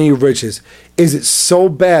that many riches, is it so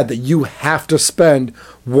bad that you have to spend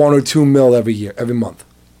 $1 or $2 mil every month?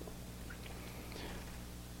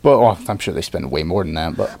 Well, I'm sure they spend way more than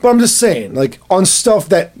that, but I'm just saying, like, on stuff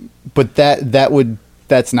that. But that would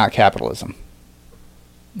that's not capitalism.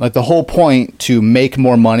 Like, the whole point to make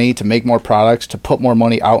more money, to make more products, to put more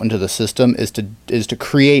money out into the system is to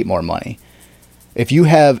create more money. If you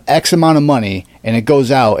have X amount of money and it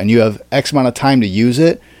goes out and you have X amount of time to use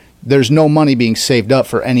it, there's no money being saved up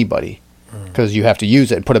for anybody because you have to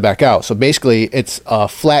use it and put it back out. So basically, it's a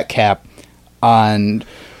flat cap on.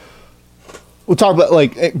 We'll talk about,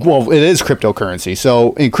 like, well, it is cryptocurrency.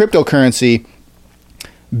 So in cryptocurrency,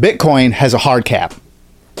 Bitcoin has a hard cap.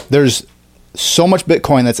 There's so much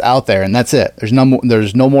Bitcoin that's out there, and that's it. There's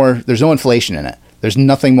no inflation in it. There's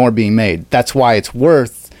nothing more being made. That's why it's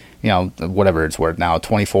worth, whatever it's worth now,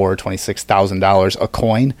 $26,000 a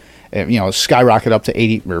coin. Skyrocket up to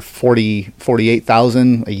 80 or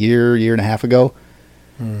 48,000 a year and a half ago.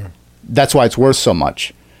 That's why it's worth so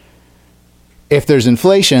much. If there's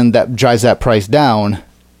inflation, that drives that price down,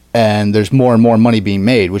 and there's more and more money being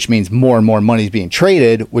made, which means more and more money is being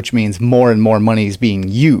traded, which means more and more money is being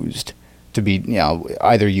used to be,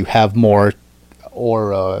 either you have more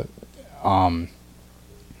or,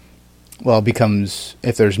 it becomes,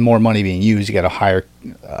 if there's more money being used, you get a higher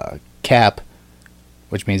cap,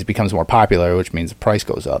 which means it becomes more popular, which means the price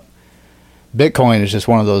goes up. Bitcoin is just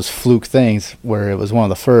one of those fluke things where it was one of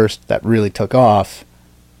the first that really took off,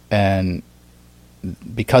 and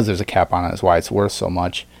because there's a cap on it is why it's worth so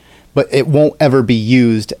much. But it won't ever be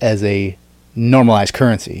used as a normalized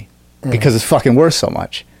currency because it's fucking worth so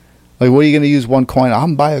much. Like, what are you going to use one coin? I'm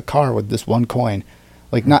going to buy a car with this one coin.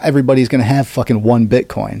 Like, not everybody's going to have fucking one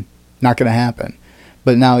Bitcoin. Not going to happen.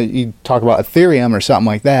 But now you talk about Ethereum or something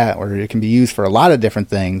like that, where it can be used for a lot of different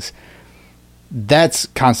things. That's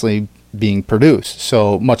constantly being produced.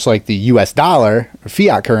 So much like the US dollar or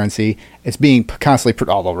fiat currency, it's being constantly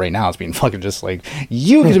although right now it's being fucking just like,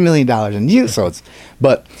 you get $1 million and you,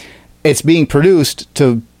 but it's being produced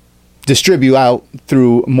to distribute out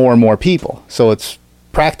through more and more people. So it's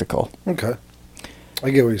practical. Okay. I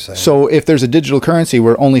get what you're saying. So if there's a digital currency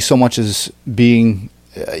where only so much is being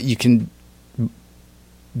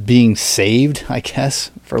being saved, I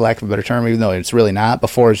guess, for lack of a better term, even though it's really not.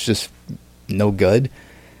 Before, it's just no good.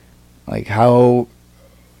 Like, how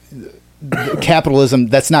capitalism,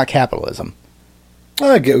 that's not capitalism.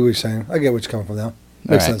 I get what you're saying. I get where you're coming from now.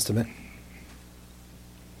 Makes sense to me.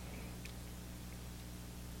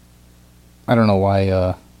 I don't know why,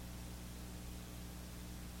 I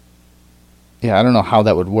don't know how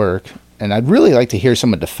that would work. And I'd really like to hear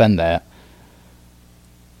someone defend that.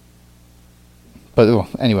 But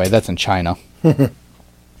anyway, that's in China.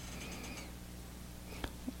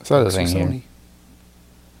 So other thing here.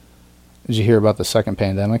 Did you hear about the second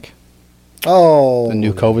pandemic? Oh. The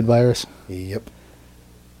new COVID virus? Yep.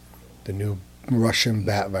 The new Russian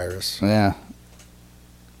bat virus. Yeah.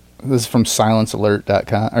 This is from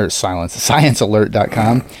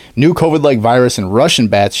ScienceAlert.com. New COVID-like virus in Russian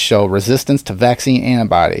bats show resistance to vaccine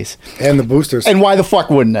antibodies. And the boosters. And why the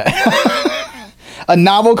fuck wouldn't it? A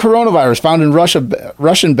novel coronavirus found in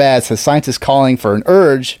Russian bats has scientists calling for an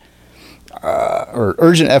urgent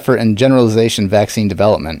effort in generalization vaccine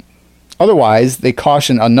development. Otherwise, they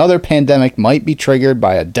caution another pandemic might be triggered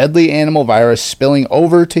by a deadly animal virus spilling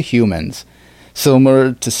over to humans.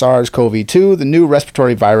 Similar to SARS-CoV-2, the new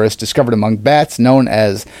respiratory virus discovered among bats known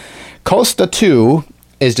as COSTA-2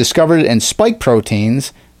 is discovered in spike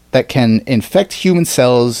proteins that can infect human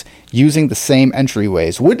cells using the same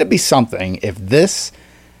entryways. Wouldn't it be something if this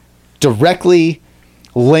directly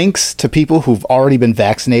links to people who've already been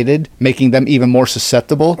vaccinated, making them even more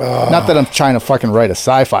susceptible? Not that I'm trying to fucking write a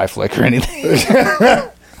sci-fi flick or anything.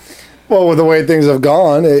 Well, with the way things have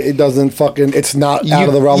gone, it doesn't fucking, it's not out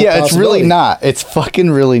of the realm of possibility. Yeah, it's really not. It's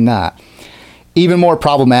fucking really not. Even more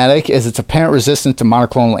problematic is its apparent resistance to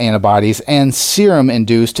monoclonal antibodies and serum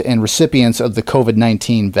induced in recipients of the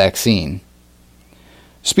COVID-19 vaccine.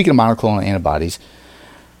 Speaking of monoclonal antibodies,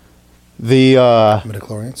 the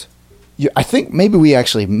midichlorians. I think maybe we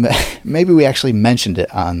actually mentioned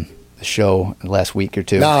it on the show last week or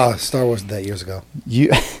two. Nah, Star Wars did that years ago.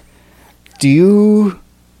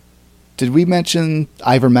 Did we mention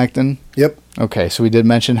ivermectin? Yep. Okay, so we did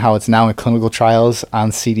mention how it's now in clinical trials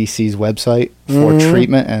on CDC's website for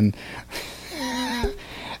treatment. And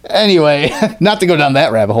anyway, not to go down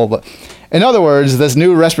that rabbit hole, but in other words, this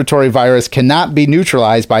new respiratory virus cannot be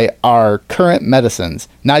neutralized by our current medicines.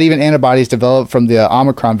 Not even antibodies developed from the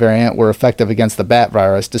Omicron variant were effective against the bat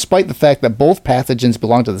virus, despite the fact that both pathogens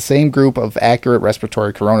belong to the same group of accurate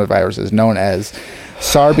respiratory coronaviruses known as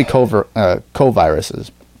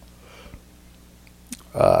SARS-CoV-viruses.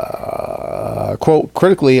 Quote,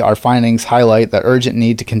 critically, our findings highlight the urgent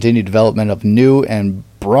need to continue development of new and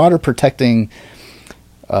broader protecting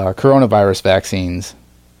coronavirus vaccines,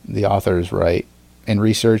 the authors write. in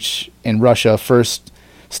research in Russia first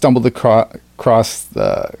stumbled across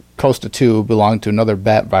the Costa 2 belonged to another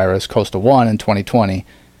bat virus, Costa 1, in 2020.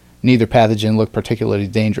 Neither pathogen looked particularly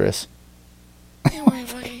dangerous.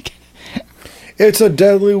 It's a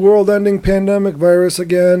deadly world-ending pandemic virus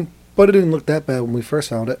again, but it didn't look that bad when we first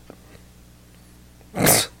found it.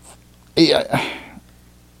 Yeah.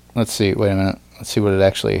 Let's see. Wait a minute. Let's see what it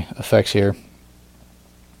actually affects here.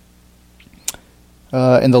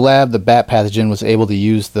 In the lab, the bat pathogen was able to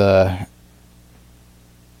use the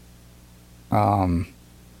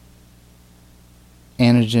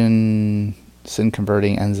antigen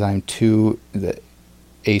converting enzyme 2, the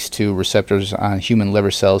ACE2 receptors on human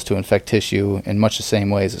liver cells to infect tissue in much the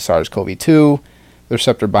same way as the SARS-CoV-2. The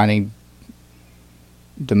receptor binding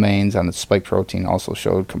domains on the spike protein also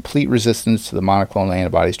showed complete resistance to the monoclonal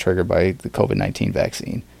antibodies triggered by the COVID-19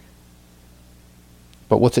 vaccine.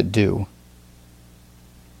 But what's it do?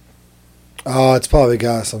 It's probably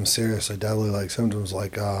got some seriously deadly symptoms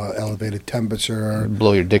like elevated temperature,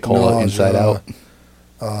 Blow your dick hole nausea, inside out.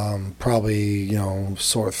 Probably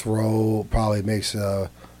sore throat. Probably makes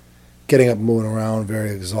getting up and moving around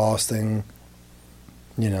very exhausting.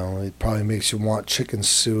 It probably makes you want chicken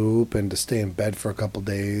soup and to stay in bed for a couple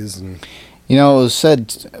days. And it was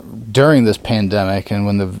said during this pandemic and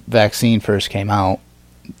when the vaccine first came out,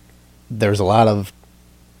 there's a lot of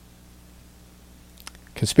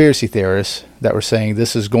conspiracy theorists that were saying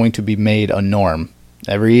this is going to be made a norm.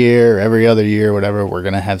 Every year, every other year, whatever, we're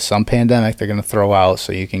going to have some pandemic they're going to throw out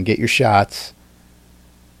so you can get your shots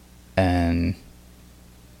and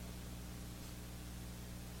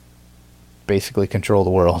basically control the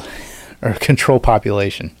world or control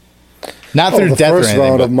population. Not through death or anything. The first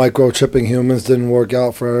round of microchipping humans didn't work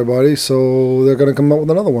out for everybody, so they're going to come up with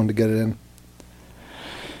another one to get it in.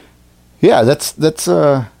 Yeah, that's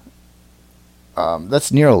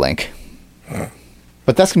Neuralink.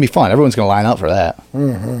 But that's gonna be fun. Everyone's gonna line up for that.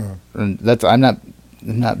 Mm-hmm. And I'm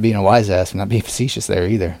not being a wise ass. I'm not being facetious there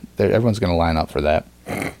either. Everyone's gonna line up for that.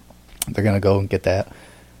 They're gonna go and get that,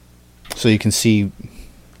 so you can see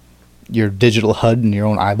your digital HUD and your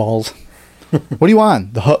own eyeballs. What do you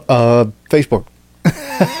want? The Facebook.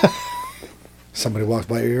 Somebody walks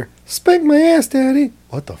by your ear. Spank my ass, Daddy.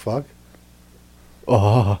 What the fuck?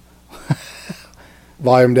 Oh.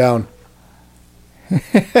 Volume down.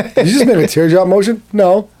 Did you just make a teardrop motion?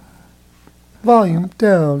 No. Volume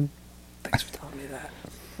down. Thanks for telling me that.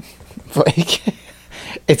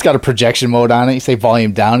 It's got a projection mode on it. You say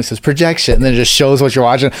volume down, it says projection, and then it just shows what you're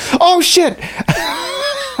watching. Oh, shit!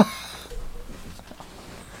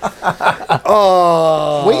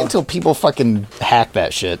 Oh. Wait until people fucking hack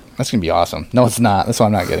that shit. That's going to be awesome. No, it's not. That's why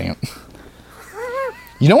I'm not getting it.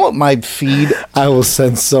 You know what my feed... I will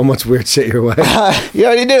send so much weird shit your way. You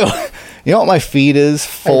already do. You know what my feed is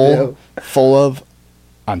full of,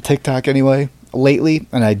 on TikTok anyway, lately,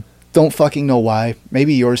 and I don't fucking know why.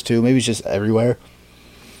 Maybe yours too. Maybe it's just everywhere.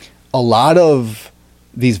 A lot of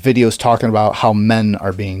these videos talking about how men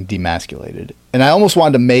are being demasculated. And I almost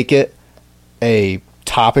wanted to make it a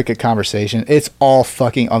topic of conversation. It's all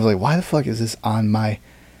fucking... I was like, why the fuck is this on my...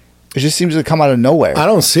 It just seems to come out of nowhere. I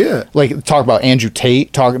don't see it. Like, talk about Andrew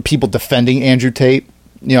Tate, people defending Andrew Tate.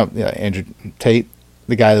 Andrew Tate,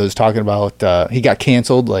 the guy that was talking about, he got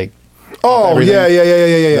canceled, Oh, yeah.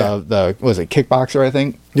 The what was it, kickboxer, I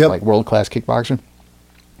think? Yep. Like, world-class kickboxer.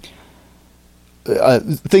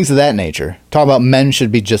 Things of that nature. Talk about men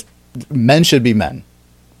should be men.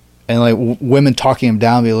 And, women talking him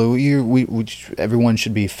down, be like, everyone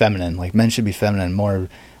should be feminine. Like, men should be feminine more.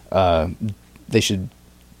 We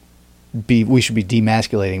should be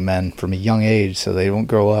demasculating men from a young age so they don't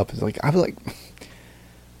grow up. It's like, I was like,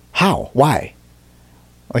 how? Why?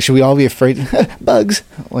 Like, should we all be afraid? Bugs.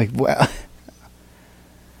 Like, well,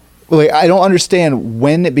 I don't understand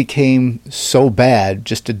when it became so bad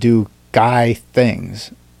just to do guy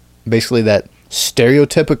things. Basically, that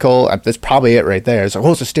stereotypical. That's probably it right there. It's like,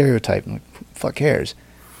 it's a stereotype. I'm like, fuck cares?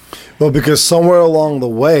 Well, because somewhere along the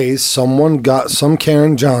way, some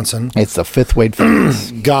Karen Johnson. It's the fifth wave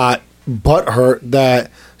phase. Got butthurt that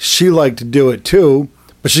she liked to do it too,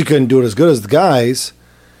 but she couldn't do it as good as the guys.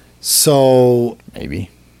 So maybe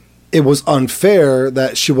it was unfair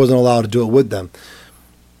that she wasn't allowed to do it with them.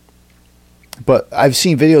 But I've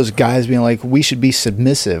seen videos of guys being like, we should be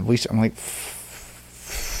submissive. I'm like,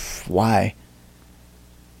 why?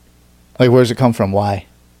 Like, where does it come from? Why?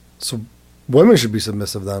 So women should be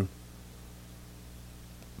submissive then.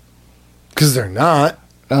 Because they're not.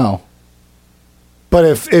 Oh. But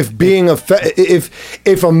if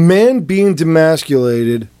a man being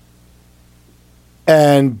demasculated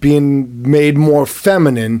and being made more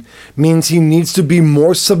feminine means he needs to be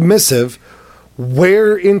more submissive,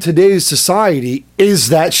 where in today's society is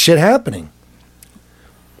that shit happening?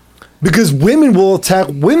 Because women will attack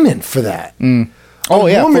women for that. Oh,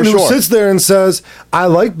 a yeah, woman for who sure. sits there and says, I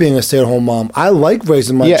like being a stay-at-home mom. I like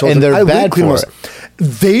raising my children. and they're I bad clean for myself."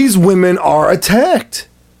 These women are attacked.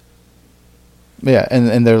 Yeah,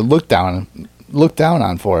 and they're looked down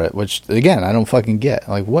on for it, which, again, I don't fucking get.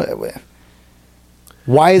 Like, what?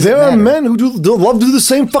 Why is it There are matter? men who love to do the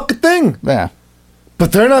same fucking thing, Yeah.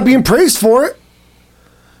 but they're not being praised for it.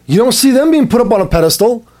 You don't see them being put up on a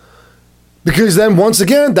pedestal. Because then, once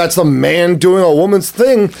again, that's the man doing a woman's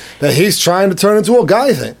thing that he's trying to turn into a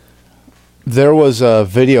guy thing. There was a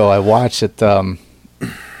video I watched that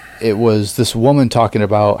it was this woman talking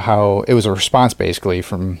about how it was a response basically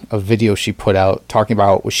from a video she put out talking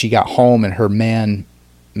about when she got home and her man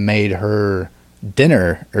made her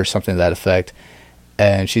dinner or something to that effect.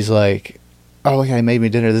 And she's like, oh, look, he made me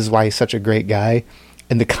dinner. This is why he's such a great guy.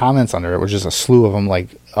 And the comments under it were just a slew of them like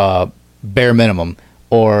bare minimum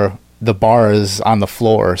or the bar is on the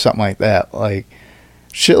floor or something like that. Like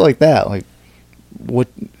shit like that. Like what?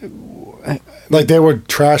 Like they were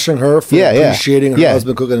trashing her for appreciating her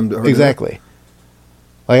husband cooking her exactly.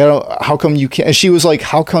 Like I don't. How come you can't? And she was like,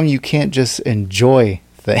 "How come you can't just enjoy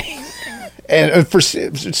things?" And for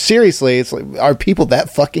seriously, it's like, are people that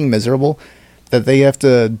fucking miserable that they have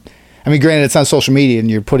to? I mean, granted, it's on social media and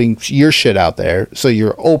you're putting your shit out there, so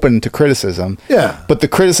you're open to criticism. Yeah. But the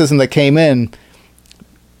criticism that came in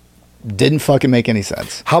didn't fucking make any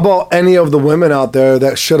sense. How about any of the women out there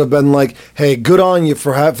that should have been like, hey, good on you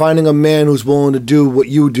for finding a man who's willing to do what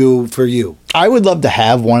you do for you? I would love to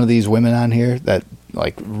have one of these women on here that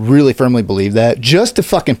like really firmly believe that, just to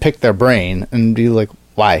fucking pick their brain and be like,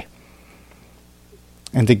 why?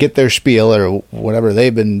 And to get their spiel or whatever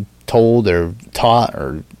they've been told or taught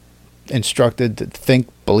or instructed to think,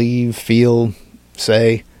 believe, feel,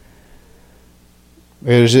 say.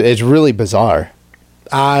 It's really bizarre.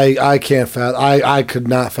 I can't fathom. I could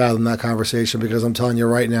not fathom that conversation because I'm telling you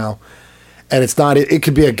right now, and it's not. It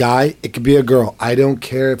could be a guy. It could be a girl. I don't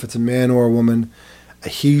care if it's a man or a woman.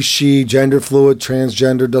 He, she, gender fluid,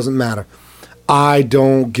 transgender, doesn't matter. I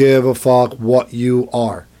don't give a fuck what you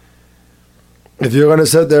are. If you're going to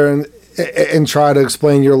sit there and try to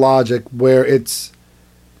explain your logic where it's...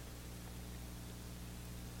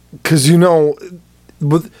 Because, you know,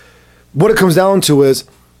 what it comes down to is,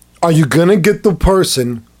 are you going to get the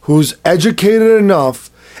person who's educated enough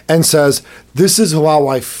and says, this is how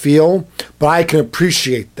I feel, but I can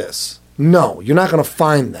appreciate this? No, you're not going to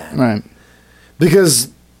find that. Right.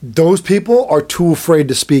 Because those people are too afraid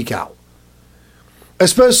to speak out.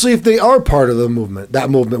 Especially if they are part of the movement, that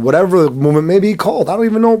movement, whatever the movement may be called. I don't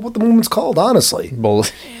even know what the movement's called, honestly.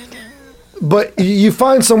 Bullshit. But you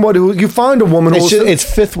find somebody you find a woman who... It's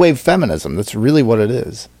fifth wave feminism. That's really what it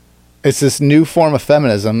is. It's this new form of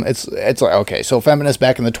feminism. It's like, okay, so feminists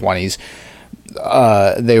back in the 20s,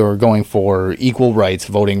 they were going for equal rights,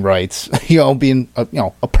 voting rights, being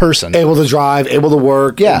a person. Able to drive, able to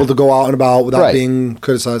work, Yeah. able to go out and about without Right. being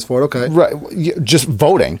criticized for it. Okay. Right, just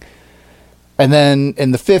voting. And then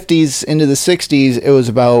in the 50s into the 60s, it was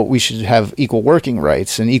about we should have equal working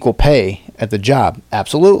rights and equal pay at the job.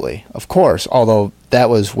 Absolutely, of course. Although that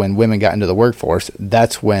was when women got into the workforce.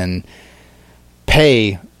 That's when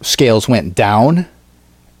pay scales went down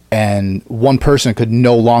and one person could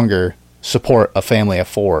no longer support a family of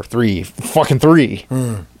three.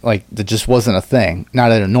 Like, that just wasn't a thing.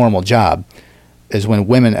 Not at a normal job. Is when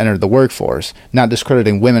women entered the workforce. Not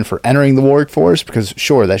discrediting women for entering the workforce, because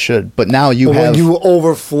sure, that should. But now when you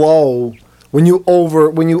overflow, when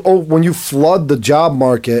you flood the job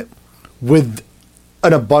market with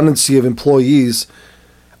an abundance of employees,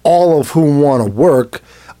 all of whom want to work,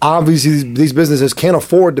 obviously these businesses can't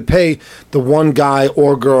afford to pay the one guy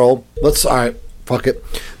or girl. Fuck it.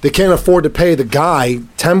 They can't afford to pay the guy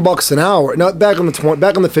 $10 an hour. Not back in the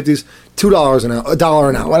 50s, $2 an hour, $1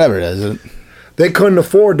 an hour, whatever it is. They couldn't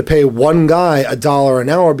afford to pay one guy $1 an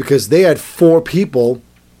hour because they had four people,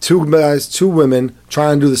 two guys, two women,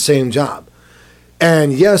 trying to do the same job.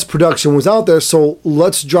 And yes, production was out there, so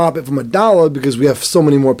let's drop it from $1 because we have so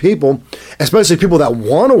many more people, especially people that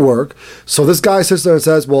want to work. So this guy sits there and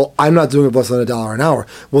says, "Well, I'm not doing it less than $1 an hour."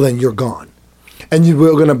 Well, then you're gone, and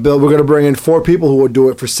we're gonna bring in four people who would do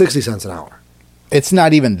it for 60 cents an hour. It's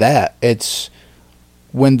not even that. It's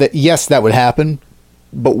when yes, that would happen.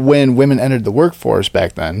 But when women entered the workforce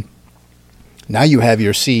back then, now you have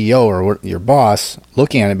your CEO or your boss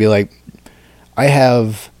looking at it and be like, I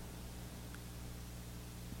have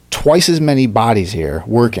twice as many bodies here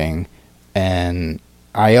working, and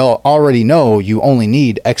I already know you only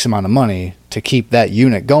need X amount of money to keep that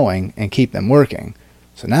unit going and keep them working.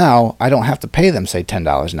 So now I don't have to pay them, say,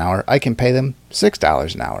 $10 an hour. I can pay them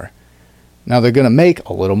 $6 an hour. Now they're going to make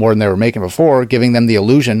a little more than they were making before, giving them the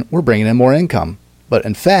illusion we're bringing in more income. But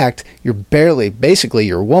in fact, basically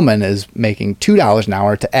your woman is making $2 an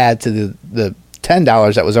hour to add to the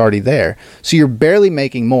 $10 that was already there. So you're barely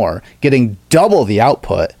making more, getting double the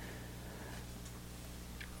output.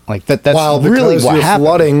 Like that's really what you're happened.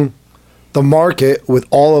 Flooding the market with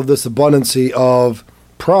all of this abundancy of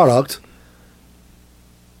product.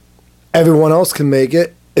 Everyone else can make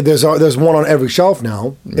it. There's one on every shelf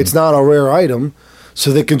now. It's not a rare item,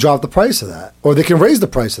 so they can drop the price of that, or they can raise the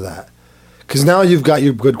price of that. Because now you've got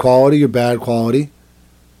your good quality, your bad quality.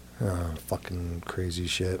 Fucking crazy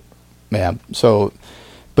shit. Yeah. So,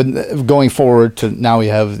 but going forward to now, we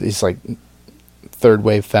have these like third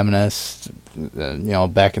wave feminists.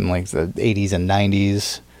 Back in like the 80s and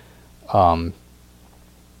 90s,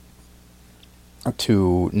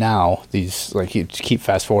 to now, these, like, you keep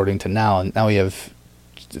fast forwarding to now, and now we have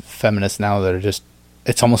feminists now that are just,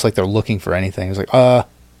 it's almost like they're looking for anything. It's like, I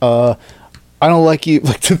don't like you.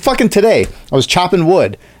 Like, fucking today, I was chopping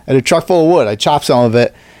wood at a truck full of wood. I chopped some of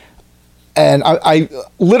it, and I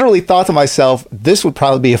literally thought to myself, this would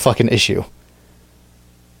probably be a fucking issue.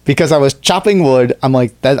 Because I was chopping wood, I'm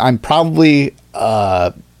like, that I'm probably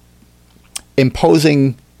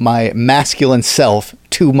imposing my masculine self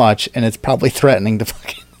too much, and it's probably threatening to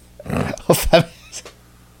fucking offend.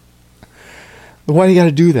 Why do you got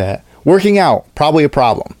to do that? Working out, probably a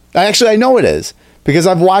problem. Actually, I know it is, because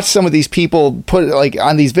I've watched some of these people put, like,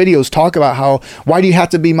 on these videos, talk about why do you have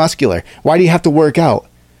to be muscular? Why do you have to work out?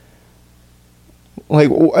 Like,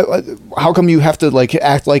 how come you have to, like,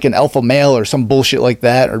 act like an alpha male or some bullshit like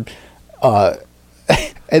that? Or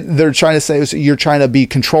they're trying to say you're trying to be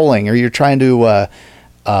controlling, or you're trying to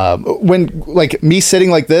when, like, me sitting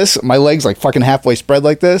like this, my legs like fucking halfway spread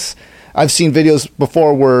like this. I've seen videos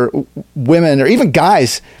before where women or even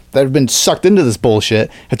guys that have been sucked into this bullshit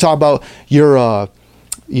have talked about your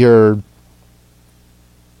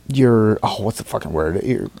what's the fucking word?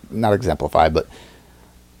 You're not exemplified, but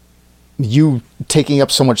you taking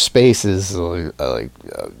up so much space is what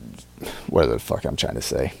the fuck I'm trying to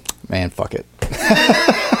say. Man, fuck it.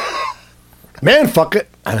 Man, fuck it.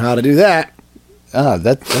 I know how to do that.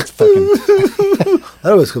 That's fucking...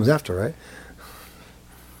 That always comes after, right?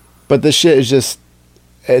 But this shit is just...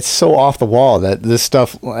 It's so off the wall that this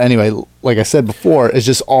stuff... Anyway, like I said before, is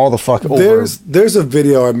just all the fuck over. There's a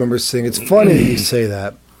video I remember seeing. It's funny that you say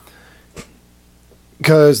that.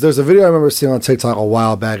 Because there's a video I remember seeing on TikTok a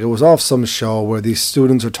while back. It was off some show where these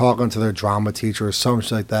students are talking to their drama teacher or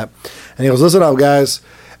something like that. And he goes, listen up, guys.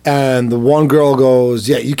 And the one girl goes,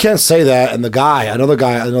 yeah, you can't say that. And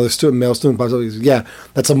another student, male student, pops up, he goes, yeah,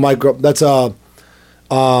 that's a microaggression.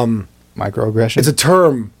 It's a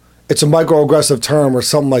term. It's a microaggressive term or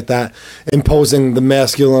something like that, imposing the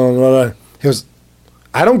masculine. Blah, blah. He goes,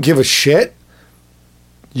 I don't give a shit.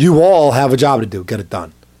 You all have a job to do. Get it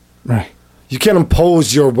done. Right. You can't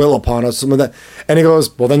impose your will upon us. Some of that. And he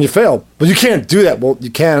goes, well, then you failed. But you can't do that. Well, you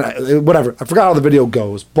can. Whatever. I forgot how the video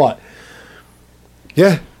goes. But,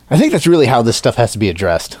 yeah. I think that's really how this stuff has to be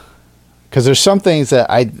addressed. Because there's some things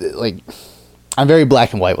that I'm very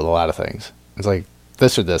black and white with a lot of things. It's like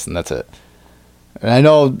this or this, and that's it. And I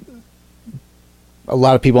know a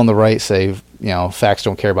lot of people on the right say, facts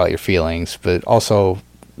don't care about your feelings. But also,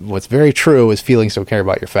 what's very true is feelings don't care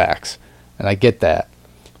about your facts. And I get that.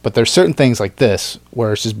 But there's certain things like this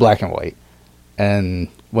where it's just black and white. And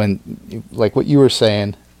when, like what you were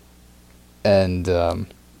saying, and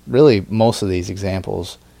really most of these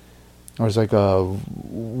examples, I was like,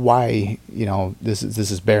 why, this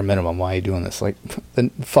is bare minimum. Why are you doing this? Like, then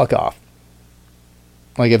fuck off.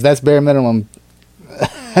 Like, if that's bare minimum,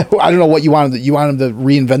 I don't know what you want. You want him to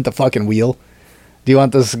reinvent the fucking wheel? Do you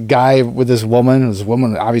want this guy with this woman? This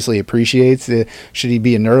woman obviously appreciates. Should he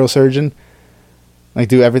be a neurosurgeon? Like,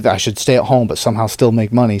 do everything. I should stay at home, but somehow still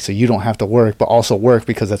make money, so you don't have to work, but also work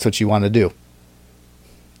because that's what you want to do.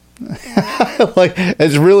 Like,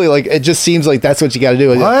 it's really like, it just seems like that's what you got to do.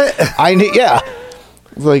 What? Yeah.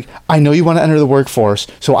 Like, I know you want to enter the workforce,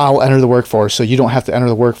 so I'll enter the workforce, so you don't have to enter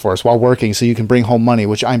the workforce while working, so you can bring home money,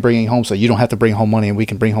 which I'm bringing home, so you don't have to bring home money, and we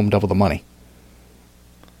can bring home double the money.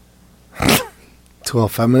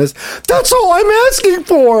 12 feminists. That's all I'm asking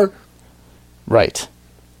for. Right.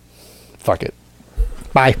 Fuck it.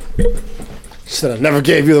 Bye. She said I never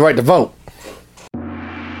gave you the right to vote.